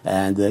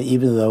 And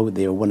even though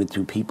there are 1 or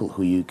 2 people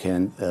who you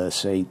can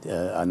say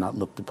are not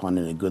looked upon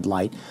in a good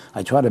light,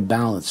 I try to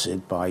balance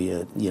it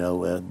by,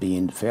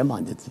 being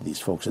fair-minded to these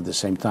folks at the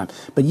same time.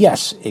 But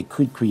yes, it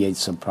could create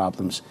some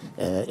problems.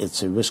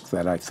 It's a risk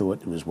that I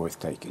thought it was worth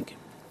taking.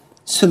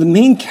 So the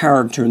main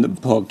character in the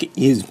book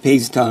is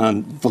based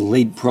on the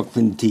late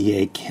Brooklyn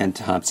DA, Ken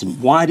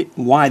Thompson. Why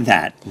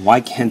that?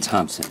 Why Ken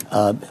Thompson?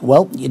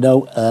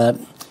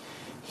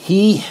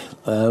 He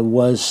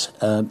was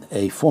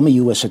a former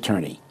U.S.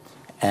 attorney.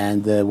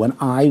 And when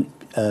I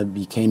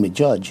became a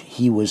judge,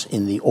 he was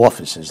in the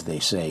office, as they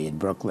say, in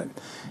Brooklyn.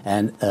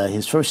 And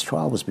his first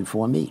trial was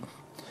before me.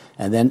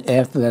 And then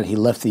after that, he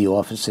left the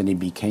office and he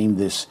became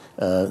this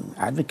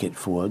advocate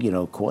for,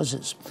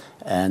 causes.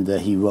 And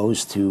he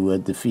rose to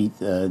defeat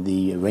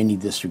the reigning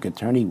district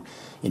attorney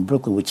in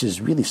Brooklyn, which is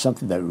really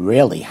something that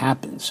rarely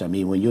happens. I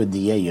mean, when you're a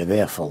DA, you're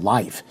there for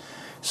life.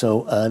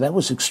 So that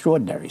was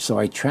extraordinary. So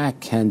I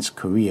tracked Ken's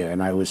career,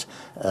 and I was,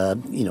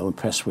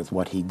 impressed with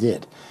what he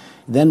did.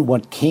 Then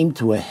what came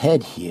to a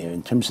head here,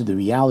 in terms of the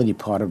reality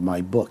part of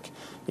my book,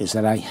 is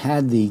that I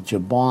had the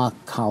Jabbar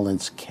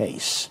Collins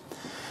case.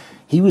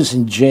 He was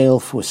in jail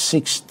for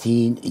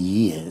 16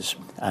 years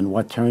on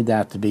what turned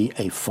out to be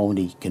a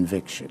phony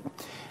conviction.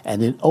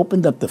 And it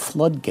opened up the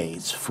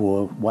floodgates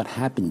for what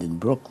happened in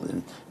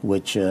Brooklyn,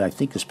 which I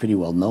think is pretty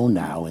well known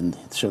now, and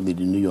certainly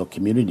the New York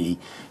community.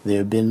 There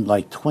have been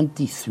like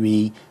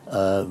 23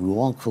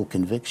 wrongful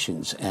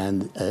convictions,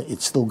 and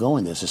it's still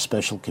going. There's a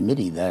special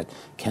committee that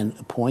Ken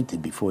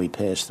appointed before he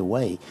passed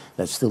away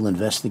that's still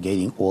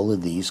investigating all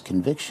of these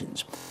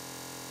convictions.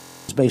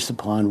 It's based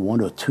upon one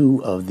or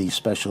two of the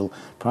special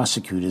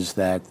prosecutors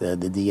that the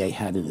DA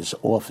had in his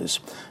office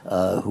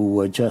who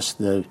were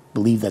just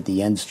believed that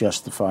the ends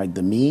justified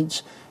the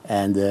means,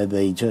 and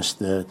they just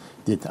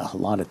did a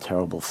lot of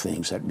terrible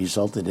things that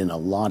resulted in a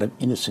lot of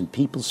innocent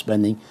people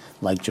spending,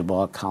 like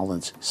Jabbar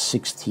Collins,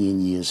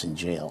 16 years in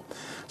jail.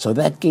 So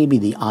that gave me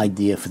the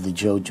idea for the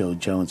JoJo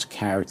Jones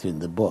character in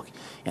the book,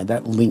 and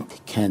that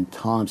linked Ken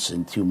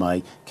Thompson to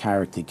my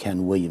character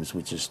Ken Williams,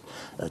 which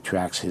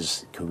tracks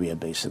his career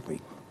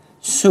basically.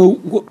 So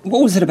what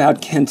was it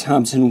about Ken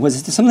Thompson? Was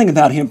it something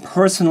about him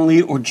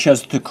personally or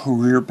just the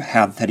career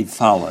path that he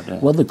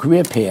followed? Well, the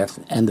career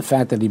path and the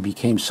fact that he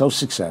became so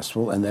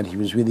successful and that he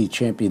was really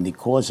championing the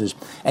causes,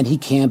 and he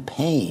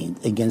campaigned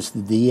against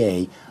the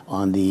DA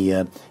on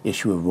the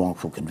issue of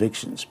wrongful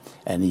convictions,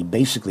 and he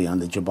basically on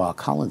the Jabbar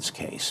Collins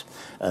case.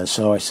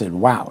 So I said,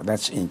 wow,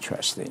 that's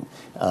interesting.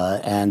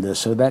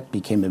 So that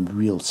became a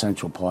real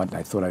central part, and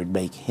I thought I would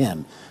make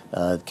him,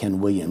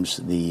 Ken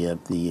Williams,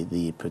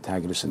 the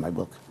protagonist in my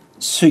book.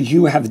 So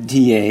you have a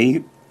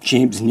DA,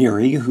 James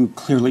Neary, who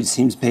clearly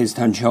seems based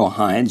on Joe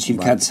Hines. You've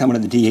got someone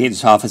in the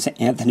DA's office,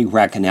 Anthony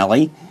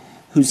Racanelli,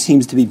 who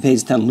seems to be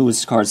based on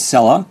Louis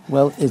Scarcella.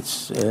 Well,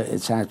 it's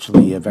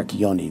actually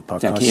Vecchione.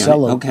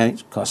 Okay.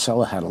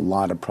 Scarcella had a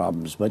lot of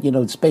problems, but,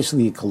 it's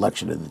basically a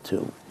collection of the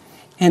two.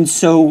 And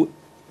so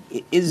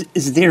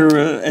is there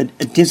a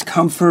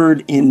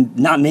discomfort in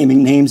not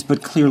naming names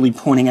but clearly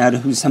pointing out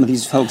who some of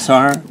these folks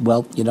are?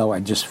 Well,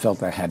 I just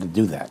felt I had to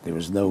do that. There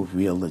was no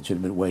real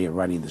legitimate way of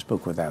writing this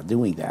book without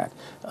doing that.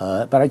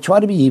 But I try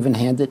to be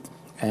even-handed,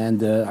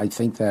 and I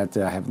think that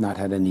I have not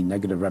had any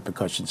negative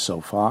repercussions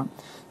so far.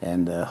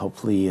 And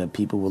hopefully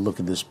people will look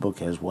at this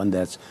book as one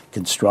that's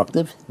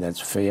constructive, that's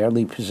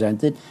fairly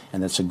presented,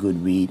 and that's a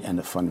good read and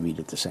a fun read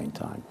at the same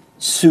time.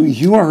 So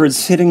you are a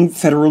sitting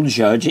federal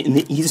judge in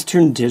the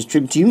Eastern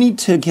District. Do you need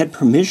to get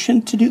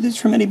permission to do this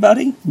from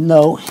anybody?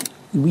 No.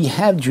 We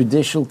have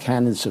judicial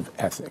canons of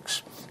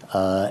ethics.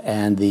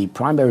 And the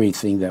primary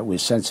thing that we're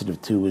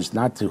sensitive to is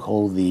not to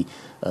hold the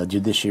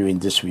judiciary in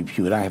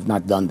disrepute. I have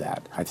not done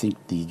that. I think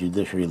the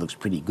judiciary looks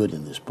pretty good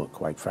in this book,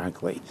 quite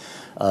frankly.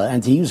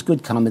 And to use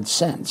good common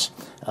sense.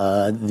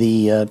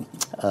 The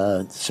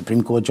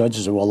Supreme Court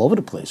judges are all over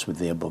the place with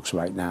their books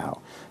right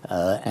now.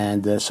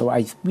 So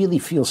I really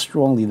feel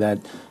strongly that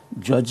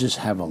judges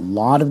have a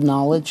lot of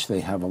knowledge.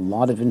 They have a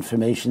lot of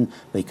information.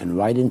 They can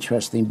write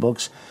interesting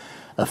books.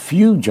 A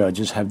few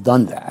judges have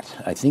done that.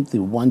 I think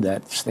the one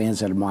that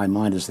stands out in my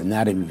mind is The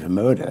Anatomy of a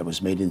Murder that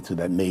was made into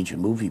that major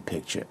movie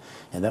picture.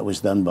 And that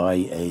was done by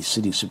a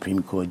sitting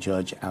Supreme Court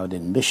judge out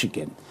in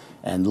Michigan.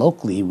 And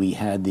locally, we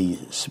had the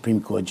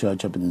Supreme Court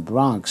judge up in the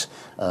Bronx,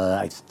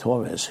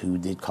 Torres, who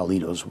did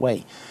Carlito's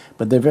Way.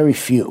 But they're very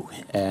few,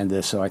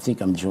 and so I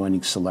think I'm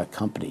joining select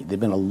company. There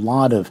have been a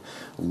lot of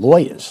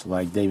lawyers,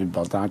 like David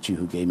Baldacci,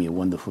 who gave me a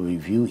wonderful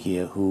review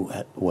here, who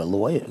were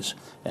lawyers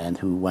and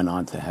who went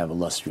on to have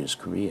illustrious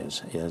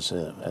careers as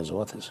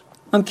authors.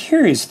 I'm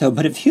curious, though,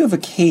 but if you have a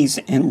case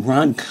and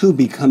Ron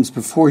Kuby comes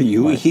before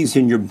you, he's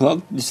in your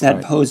book, does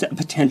that pose a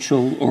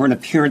potential or an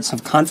appearance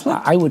of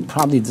conflict? I would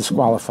probably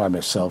disqualify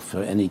myself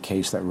for any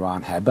case that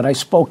Ron had, but I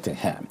spoke to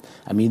him.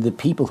 I mean, the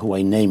people who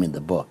I name in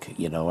the book,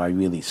 I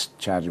really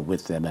chatted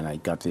with them and I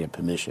got their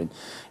permission.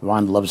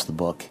 Ron loves the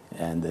book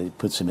and it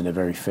puts him in a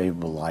very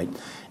favorable light.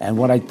 And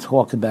when I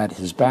talk about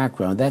his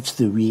background, that's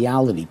the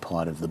reality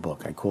part of the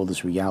book. I call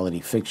this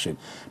reality fiction,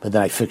 but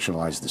then I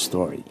fictionalize the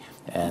story.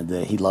 And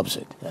he loves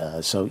it.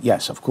 So,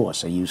 yes, of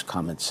course, I use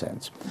common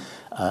sense.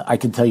 I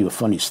can tell you a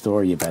funny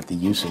story about the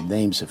use of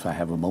names if I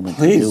have a moment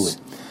to do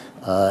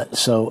it.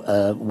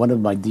 So one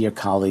of my dear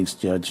colleagues,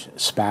 Judge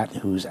Spat,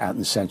 who's out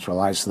in Central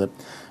Islip,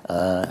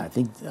 I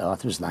think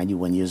Arthur's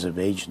 91 years of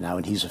age now,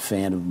 and he's a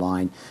fan of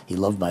mine. He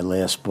loved my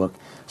last book.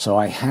 So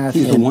I have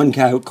He's the one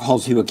guy who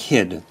calls you a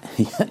kid.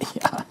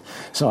 Yeah.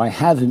 So I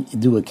have him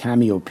do a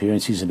cameo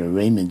appearance. He's an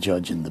arraignment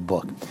judge in the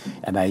book.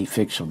 And I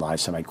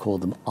fictionalized him. I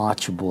called him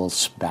Archibald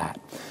Spat.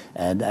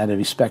 And out of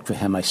respect for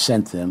him, I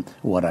sent him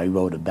what I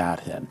wrote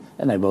about him.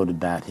 And I wrote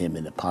about him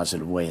in a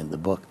positive way in the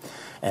book.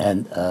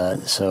 And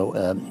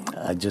so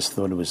I just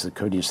thought it was the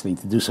courteous thing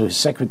to do. So his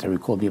secretary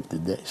called me up the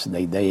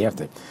day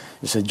after.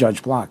 He said,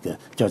 Judge Block,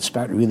 Judge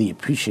Spat really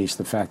appreciates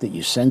the fact that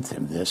you sent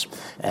him this,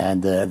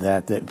 and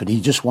but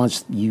he just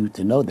wants you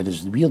to know that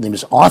his real name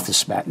is Arthur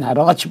Spat, not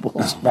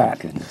Archibald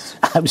Spat.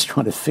 I was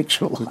trying to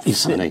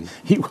fictionalize it.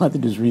 He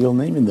wanted his real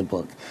name in the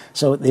book.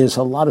 So there's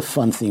a lot of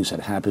fun things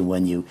that happen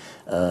when you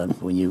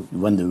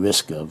run the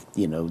risk of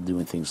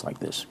doing things like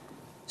this.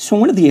 So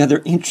one of the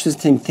other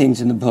interesting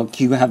things in the book,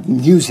 you have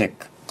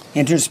music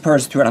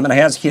interspersed through it. I'm going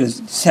to ask you to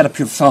set up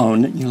your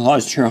phone. You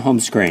lost your home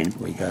screen.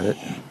 We got it.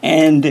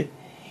 And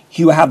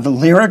you have the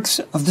lyrics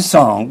of the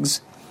songs,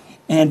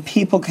 and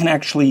people can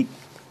actually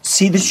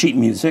see the sheet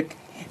music,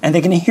 and they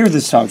can hear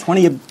the songs. Why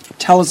don't you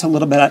Tell us a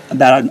little bit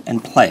about it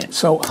and play it.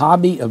 So,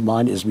 hobby of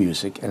mine is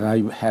music, and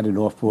I had an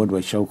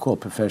off-Broadway show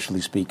called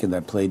Professionally Speaking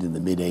that played in the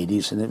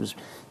mid-'80s, and it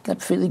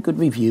got fairly good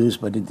reviews,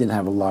 but it didn't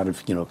have a lot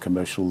of,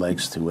 commercial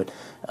legs to it.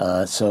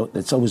 So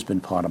it's always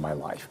been part of my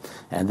life.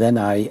 And then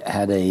I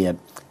had a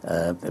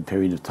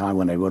period of time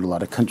when I wrote a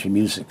lot of country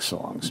music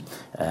songs,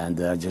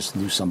 and I just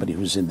knew somebody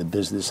who was in the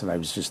business, and I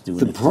was just doing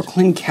The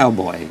Brooklyn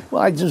Cowboy.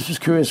 Well, I just was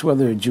curious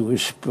whether a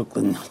Jewish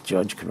Brooklyn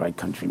judge could write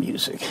country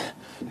music.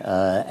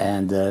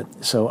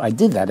 So I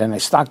did that, and I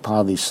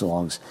stockpiled these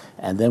songs.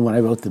 And then when I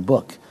wrote the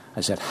book,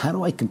 I said, how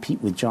do I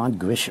compete with John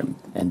Grisham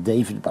and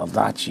David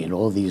Baldacci and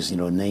all these,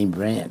 name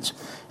brands?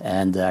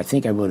 And I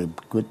think I wrote a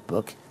good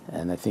book,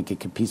 and I think it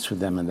competes with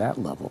them on that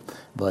level.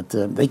 But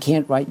they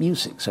can't write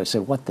music. So I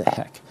said, what the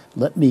heck?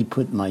 Let me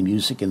put my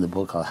music in the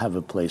book. I'll have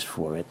a place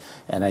for it.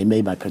 And I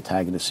made my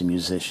protagonist a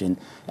musician.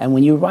 And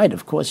when you write,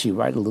 of course, you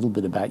write a little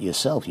bit about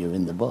yourself. You're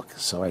in the book.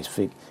 So I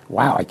figured,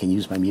 wow, I can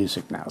use my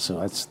music now.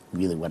 So that's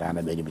really what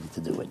animated me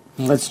to do it.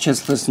 Let's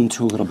just listen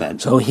to a little bit.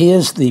 So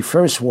here's the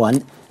first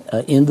one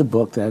in the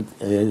book that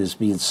is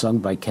being sung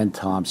by Ken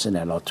Thompson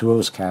at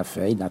Arturo's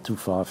Cafe, not too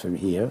far from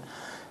here.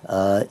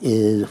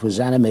 Was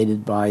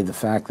animated by the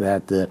fact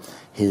that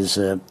his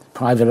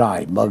private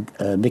eye,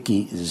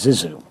 Mickey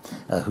Zissou,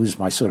 who's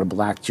my sort of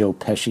black Joe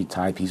Pesci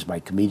type, he's my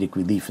comedic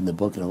relief in the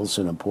book and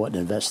also an important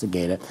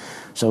investigator.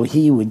 So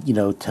he would,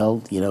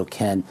 tell,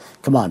 Ken,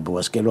 come on,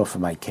 boss, get off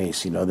of my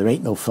case. There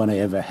ain't no fun I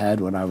ever had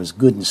when I was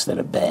good instead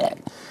of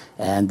bad.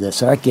 And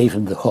so that gave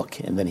him the hook.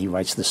 And then he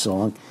writes the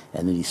song,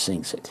 and then he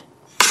sings it.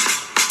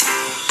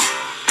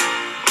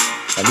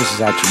 And this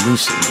is actually me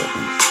singing it.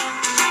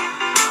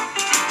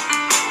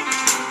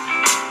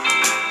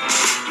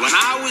 When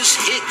I was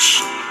hitched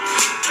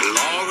to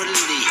Laura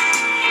Lee,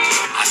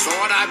 I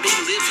thought I'd be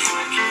living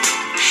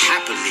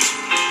happily.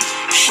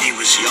 She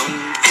was young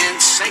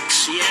and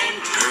sexy and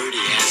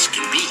pretty as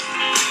can be,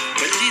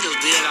 but little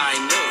did I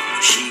know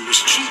she was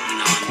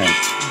cheating on me.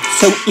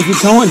 So if you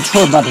go on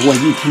tour, by the way,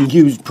 you can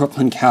use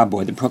Brooklyn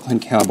Cowboy, the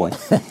Brooklyn Cowboy.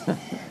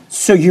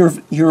 So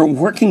you're a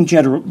working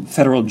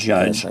federal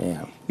judge. Yes, I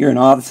am. You're an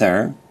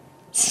author,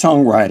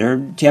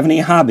 songwriter. Do you have any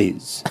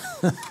hobbies?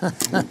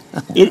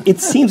 It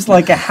seems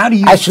like how do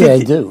you Actually,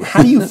 fit, I do.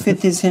 How do you fit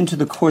this into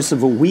the course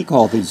of a week,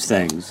 all these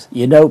things?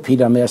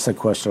 Peter, I'm asked that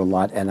question a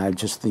lot, and I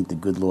just think the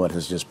good Lord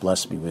has just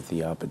blessed me with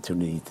the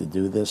opportunity to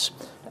do this.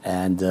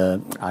 And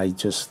I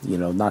just,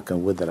 knock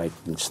on wood that I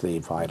can stay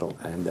vital.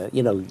 And,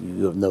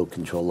 you have no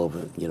control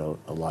over,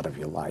 a lot of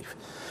your life.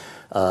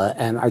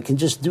 And I can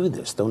just do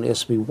this. Don't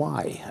ask me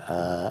why.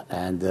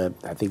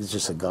 I think it's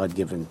just a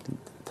God-given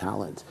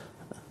talent.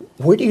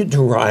 Where do you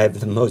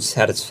derive the most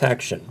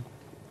satisfaction?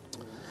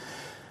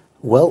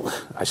 Well,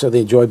 I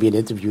certainly enjoy being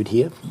interviewed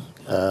here.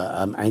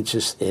 I'm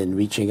anxious in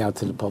reaching out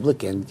to the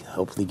public and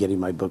hopefully getting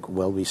my book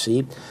well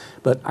received.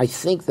 But I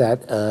think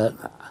that,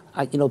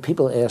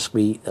 people ask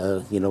me,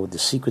 the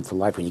secret to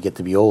life. When you get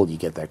to be old, you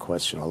get that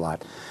question a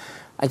lot.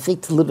 I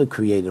think to live a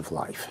creative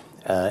life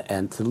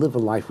and to live a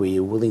life where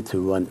you're willing to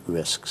run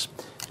risks.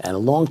 And a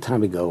long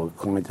time ago, a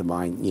client of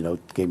mine,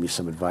 gave me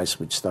some advice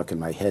which stuck in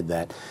my head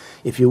that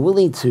if you're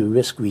willing to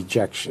risk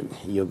rejection,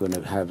 you're going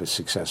to have a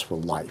successful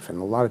life.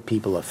 And a lot of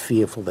people are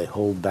fearful, they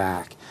hold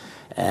back.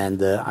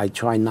 And I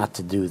try not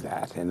to do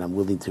that. And I'm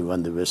willing to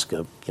run the risk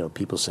of,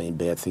 people saying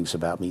bad things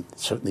about me.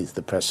 Certainly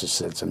the press has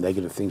said some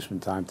negative things from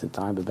time to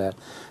time about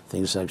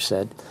things I've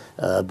said.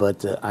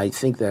 But I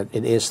think that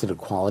it adds to the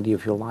quality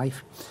of your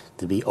life,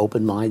 to be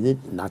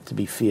open-minded, not to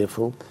be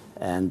fearful.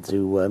 And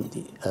to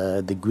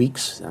the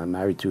Greeks, I'm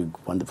married to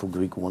a wonderful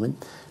Greek woman,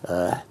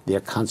 their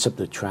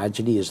concept of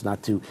tragedy is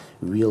not to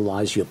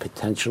realize your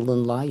potential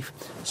in life.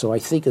 So I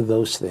think of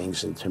those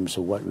things in terms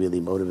of what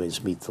really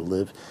motivates me to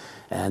live.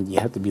 And you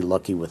have to be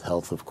lucky with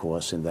health, of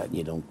course, and that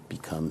you don't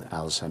become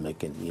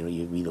Alzheimer's and,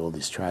 you read all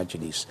these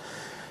tragedies.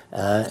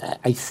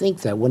 I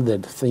think that one of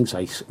the things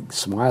I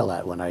smile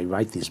at when I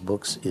write these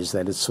books is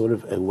that it's sort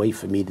of a way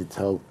for me to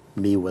tell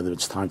me whether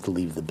it's time to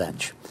leave the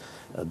bench.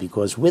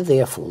 Because we're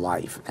there for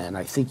life, and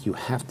I think you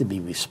have to be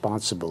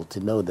responsible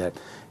to know that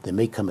there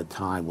may come a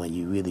time when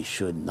you really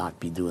should not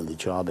be doing the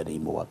job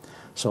anymore.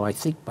 So I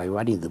think by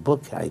writing the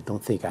book, I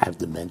don't think I have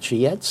dementia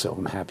yet, so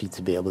I'm happy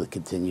to be able to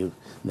continue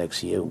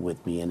next year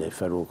with being a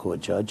federal court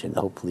judge and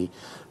hopefully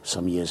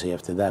some years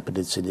after that, but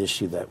it's an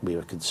issue that we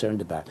are concerned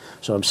about.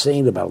 So I'm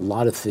saying about a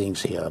lot of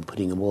things here. I'm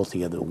putting them all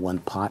together in one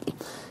pot,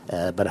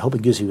 but I hope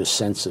it gives you a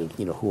sense of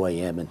who I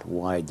am and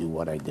why I do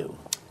what I do.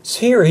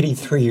 So you're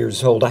 83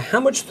 years old. How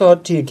much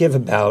thought do you give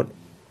about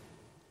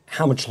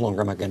how much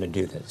longer am I going to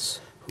do this?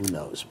 Who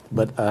knows?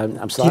 But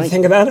I'm sorry. Do you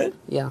think about it?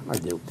 Yeah, I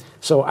do.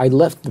 So I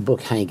left the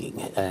book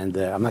hanging, and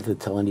I'm not going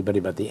to tell anybody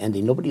about the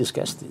ending. Nobody has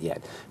guessed it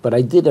yet. But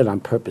I did it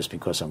on purpose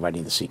because I'm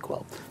writing the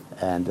sequel.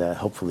 And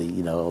hopefully,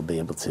 I'll be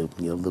able to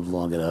live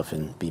long enough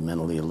and be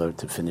mentally alert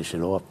to finish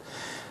it off.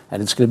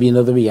 And it's going to be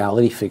another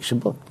reality fiction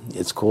book.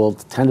 It's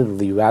called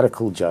Tentatively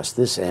Radical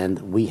Justice, and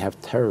we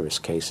have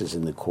terrorist cases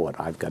in the court.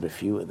 I've got a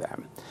few of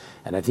them.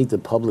 And I think the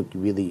public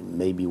really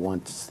maybe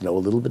wants to know a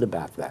little bit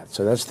about that.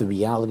 So that's the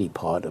reality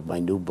part of my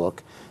new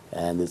book,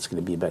 and it's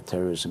going to be about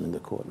terrorism in the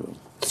courtroom.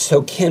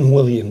 So Ken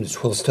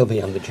Williams will still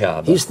be on the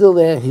job. He's still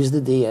there. He's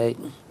the DA.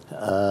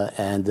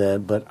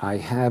 But I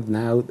have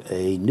now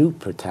a new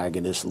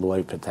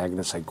lawyer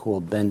protagonist I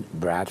call Ben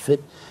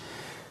Bradford.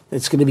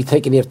 It's going to be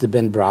taken after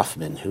Ben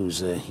Brafman,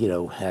 who's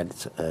had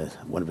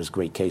one of his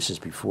great cases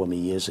before me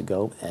years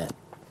ago. And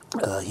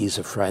he's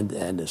a friend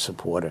and a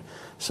supporter,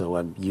 so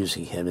I'm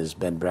using him as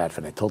Ben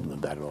Bradford. I told him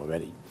about it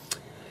already.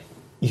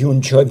 You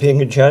enjoy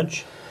being a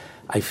judge?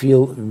 I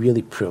feel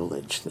really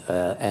privileged.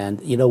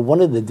 And one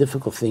of the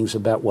difficult things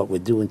about what we're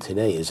doing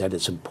today is that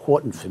it's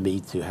important for me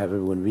to have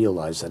everyone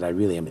realize that I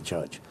really am a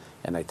judge.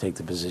 And I take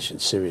the position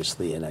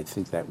seriously, and I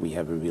think that we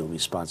have a real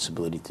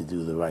responsibility to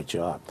do the right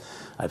job.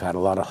 I've had a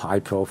lot of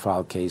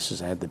high-profile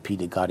cases. I had the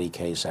Peter Gotti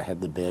case. I had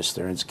the Bear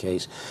Stearns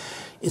case.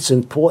 It's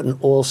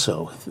important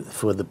also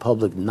for the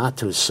public not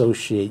to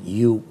associate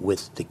you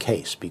with the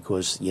case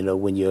because,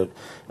 when you're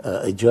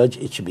a judge,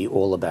 it should be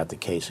all about the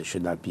case. It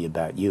should not be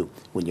about you.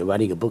 When you're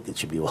writing a book, it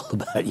should be all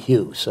about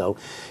you. So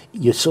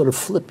you sort of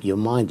flip your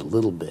mind a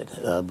little bit.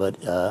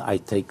 But I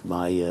take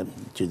my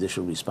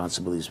judicial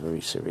responsibilities very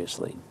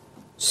seriously.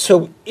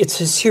 So it's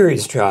a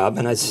serious job,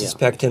 and I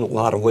suspect in a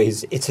lot of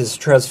ways it's a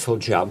stressful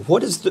job.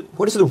 What does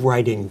the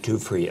writing do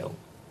for you?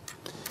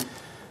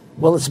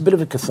 Well, it's a bit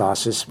of a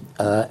catharsis,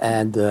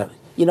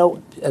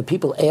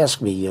 people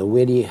ask me,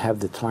 where do you have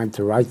the time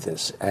to write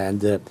this?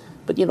 But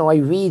I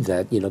read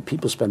that,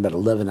 people spend about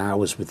 11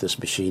 hours with this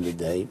machine a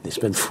day. They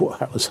spend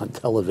 4 hours on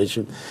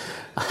television.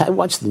 I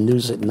watch the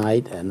news at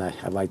night, and I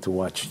like to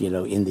watch,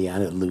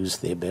 Indiana lose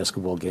their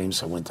basketball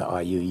games. I went to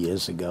IU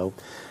years ago.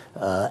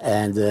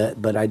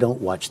 But I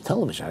don't watch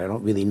television. I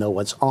don't really know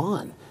what's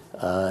on.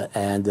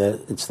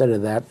 Instead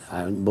of that,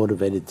 I'm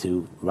motivated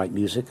to write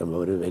music. I'm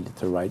motivated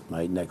to write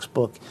my next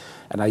book.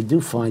 And I do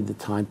find the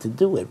time to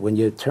do it. When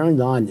you're turned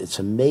on, it's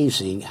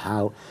amazing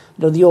how,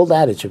 the old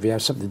adage, if you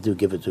have something to do,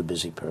 give it to a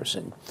busy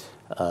person.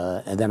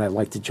 And then I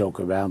like to joke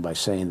around by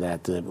saying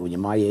that when you're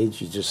my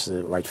age, you just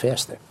write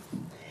faster.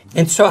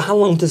 And so how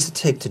long does it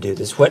take to do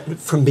this?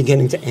 From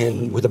beginning to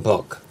end with a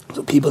book?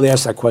 So people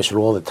ask that question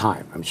all the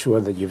time. I'm sure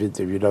that you've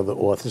interviewed other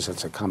authors.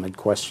 That's a common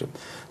question.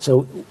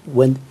 So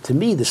to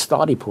me, the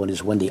starting point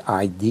is when the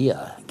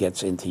idea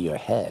gets into your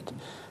head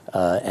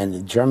and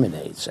it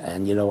germinates.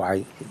 And,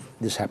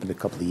 this happened a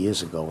couple of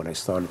years ago when I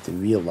started to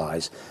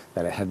realize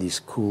that I had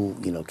these cool,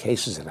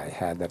 cases that I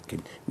had that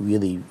could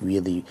really,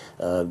 really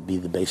be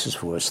the basis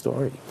for a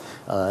story.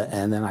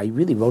 And then I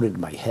really wrote it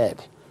in my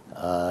head.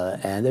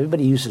 And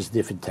everybody uses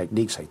different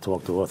techniques. I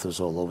talk to authors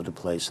all over the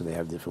place, and they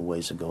have different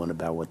ways of going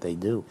about what they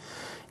do.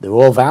 They're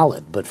all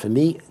valid, but for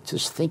me,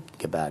 just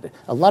thinking about it.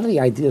 A lot of the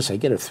ideas I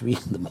get at 3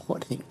 in the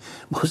morning.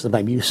 Most of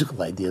my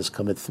musical ideas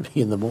come at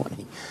 3 in the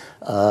morning.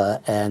 I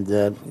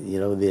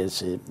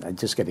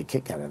just get a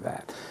kick out of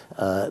that.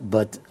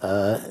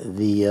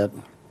 The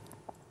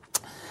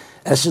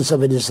essence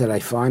of it is that I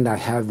find I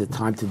have the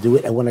time to do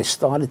it. And when I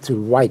started to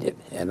write it,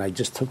 and I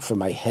just took from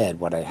my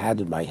head what I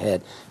had in my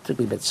head, it took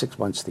me about 6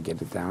 months to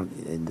get it down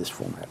in this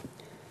format.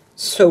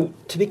 So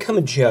to become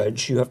a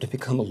judge, you have to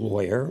become a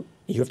lawyer.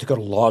 You have to go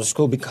to law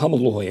school, become a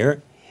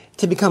lawyer.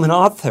 To become an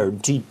author,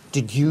 did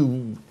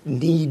you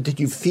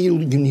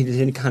feel you needed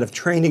any kind of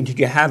training? Did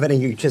you have any?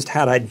 You just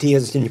had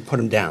ideas and you put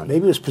them down?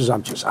 Maybe it was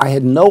presumptuous. I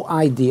had no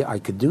idea I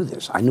could do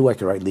this. I knew I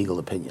could write legal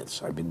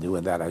opinions. I've been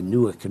doing that. I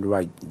knew I could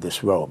write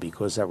this role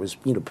because that was,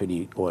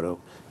 pretty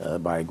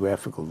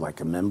autobiographical,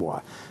 like a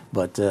memoir.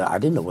 But I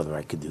didn't know whether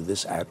I could do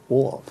this at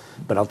all.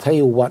 But I'll tell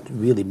you what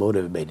really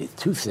motivated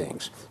 2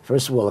 things.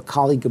 First of all, a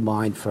colleague of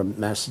mine from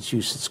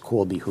Massachusetts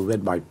called me who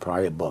read my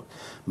prior book,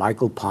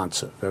 Michael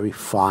Ponce, very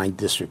fine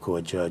district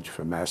court judge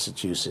from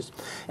Massachusetts.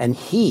 And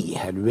he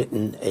had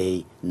written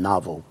a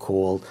novel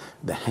called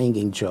The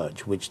Hanging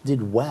Judge, which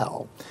did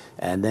well.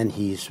 And then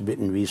he's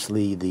written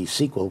recently the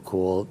sequel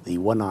called The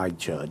One-Eyed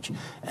Judge.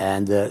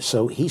 And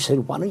so he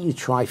said, why don't you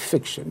try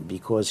fiction?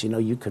 Because,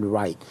 you can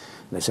write.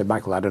 And I said,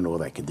 Michael, I don't know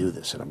whether I can do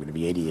this, and I'm going to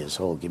be 80 years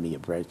old. Give me a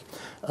break.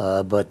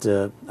 But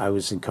I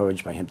was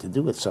encouraged by him to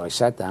do it. So I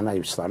sat down.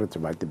 I started to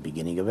write the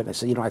beginning of it. I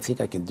said, I think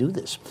I can do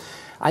this.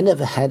 I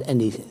never had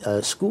any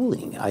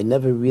schooling. I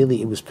never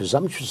really, it was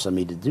presumptuous of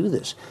me to do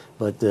this.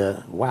 But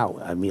wow,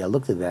 I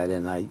looked at that,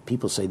 and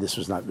people say this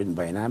was not written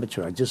by an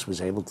amateur. I just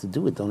was able to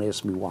do it. Don't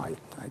ask me why.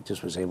 I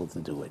just was able to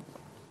do it.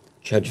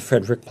 Judge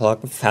Frederick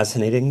Block,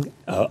 fascinating.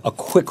 A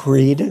quick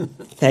read.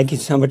 Thank you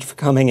so much for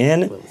coming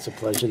in. Well, it's a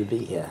pleasure to be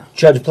here.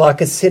 Judge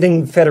Block is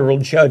sitting federal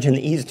judge in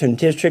the Eastern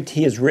District.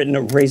 He has written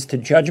A Race to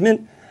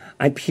Judgment.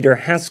 I'm Peter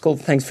Haskell.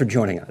 Thanks for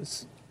joining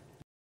us.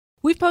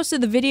 We've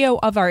posted the video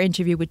of our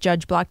interview with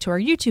Judge Block to our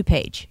YouTube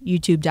page,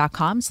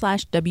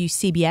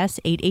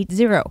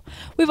 youtube.com/WCBS880.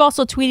 We've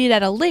also tweeted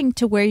out a link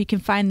to where you can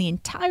find the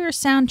entire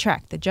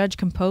soundtrack the judge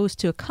composed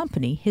to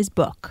accompany his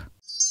book.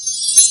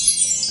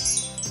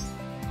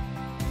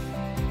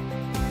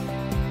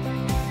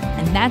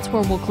 And that's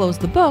where we'll close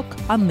the book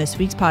on this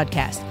week's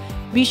podcast.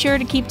 Be sure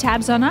to keep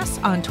tabs on us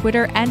on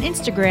Twitter and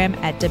Instagram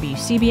at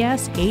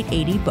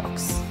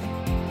WCBS880Books.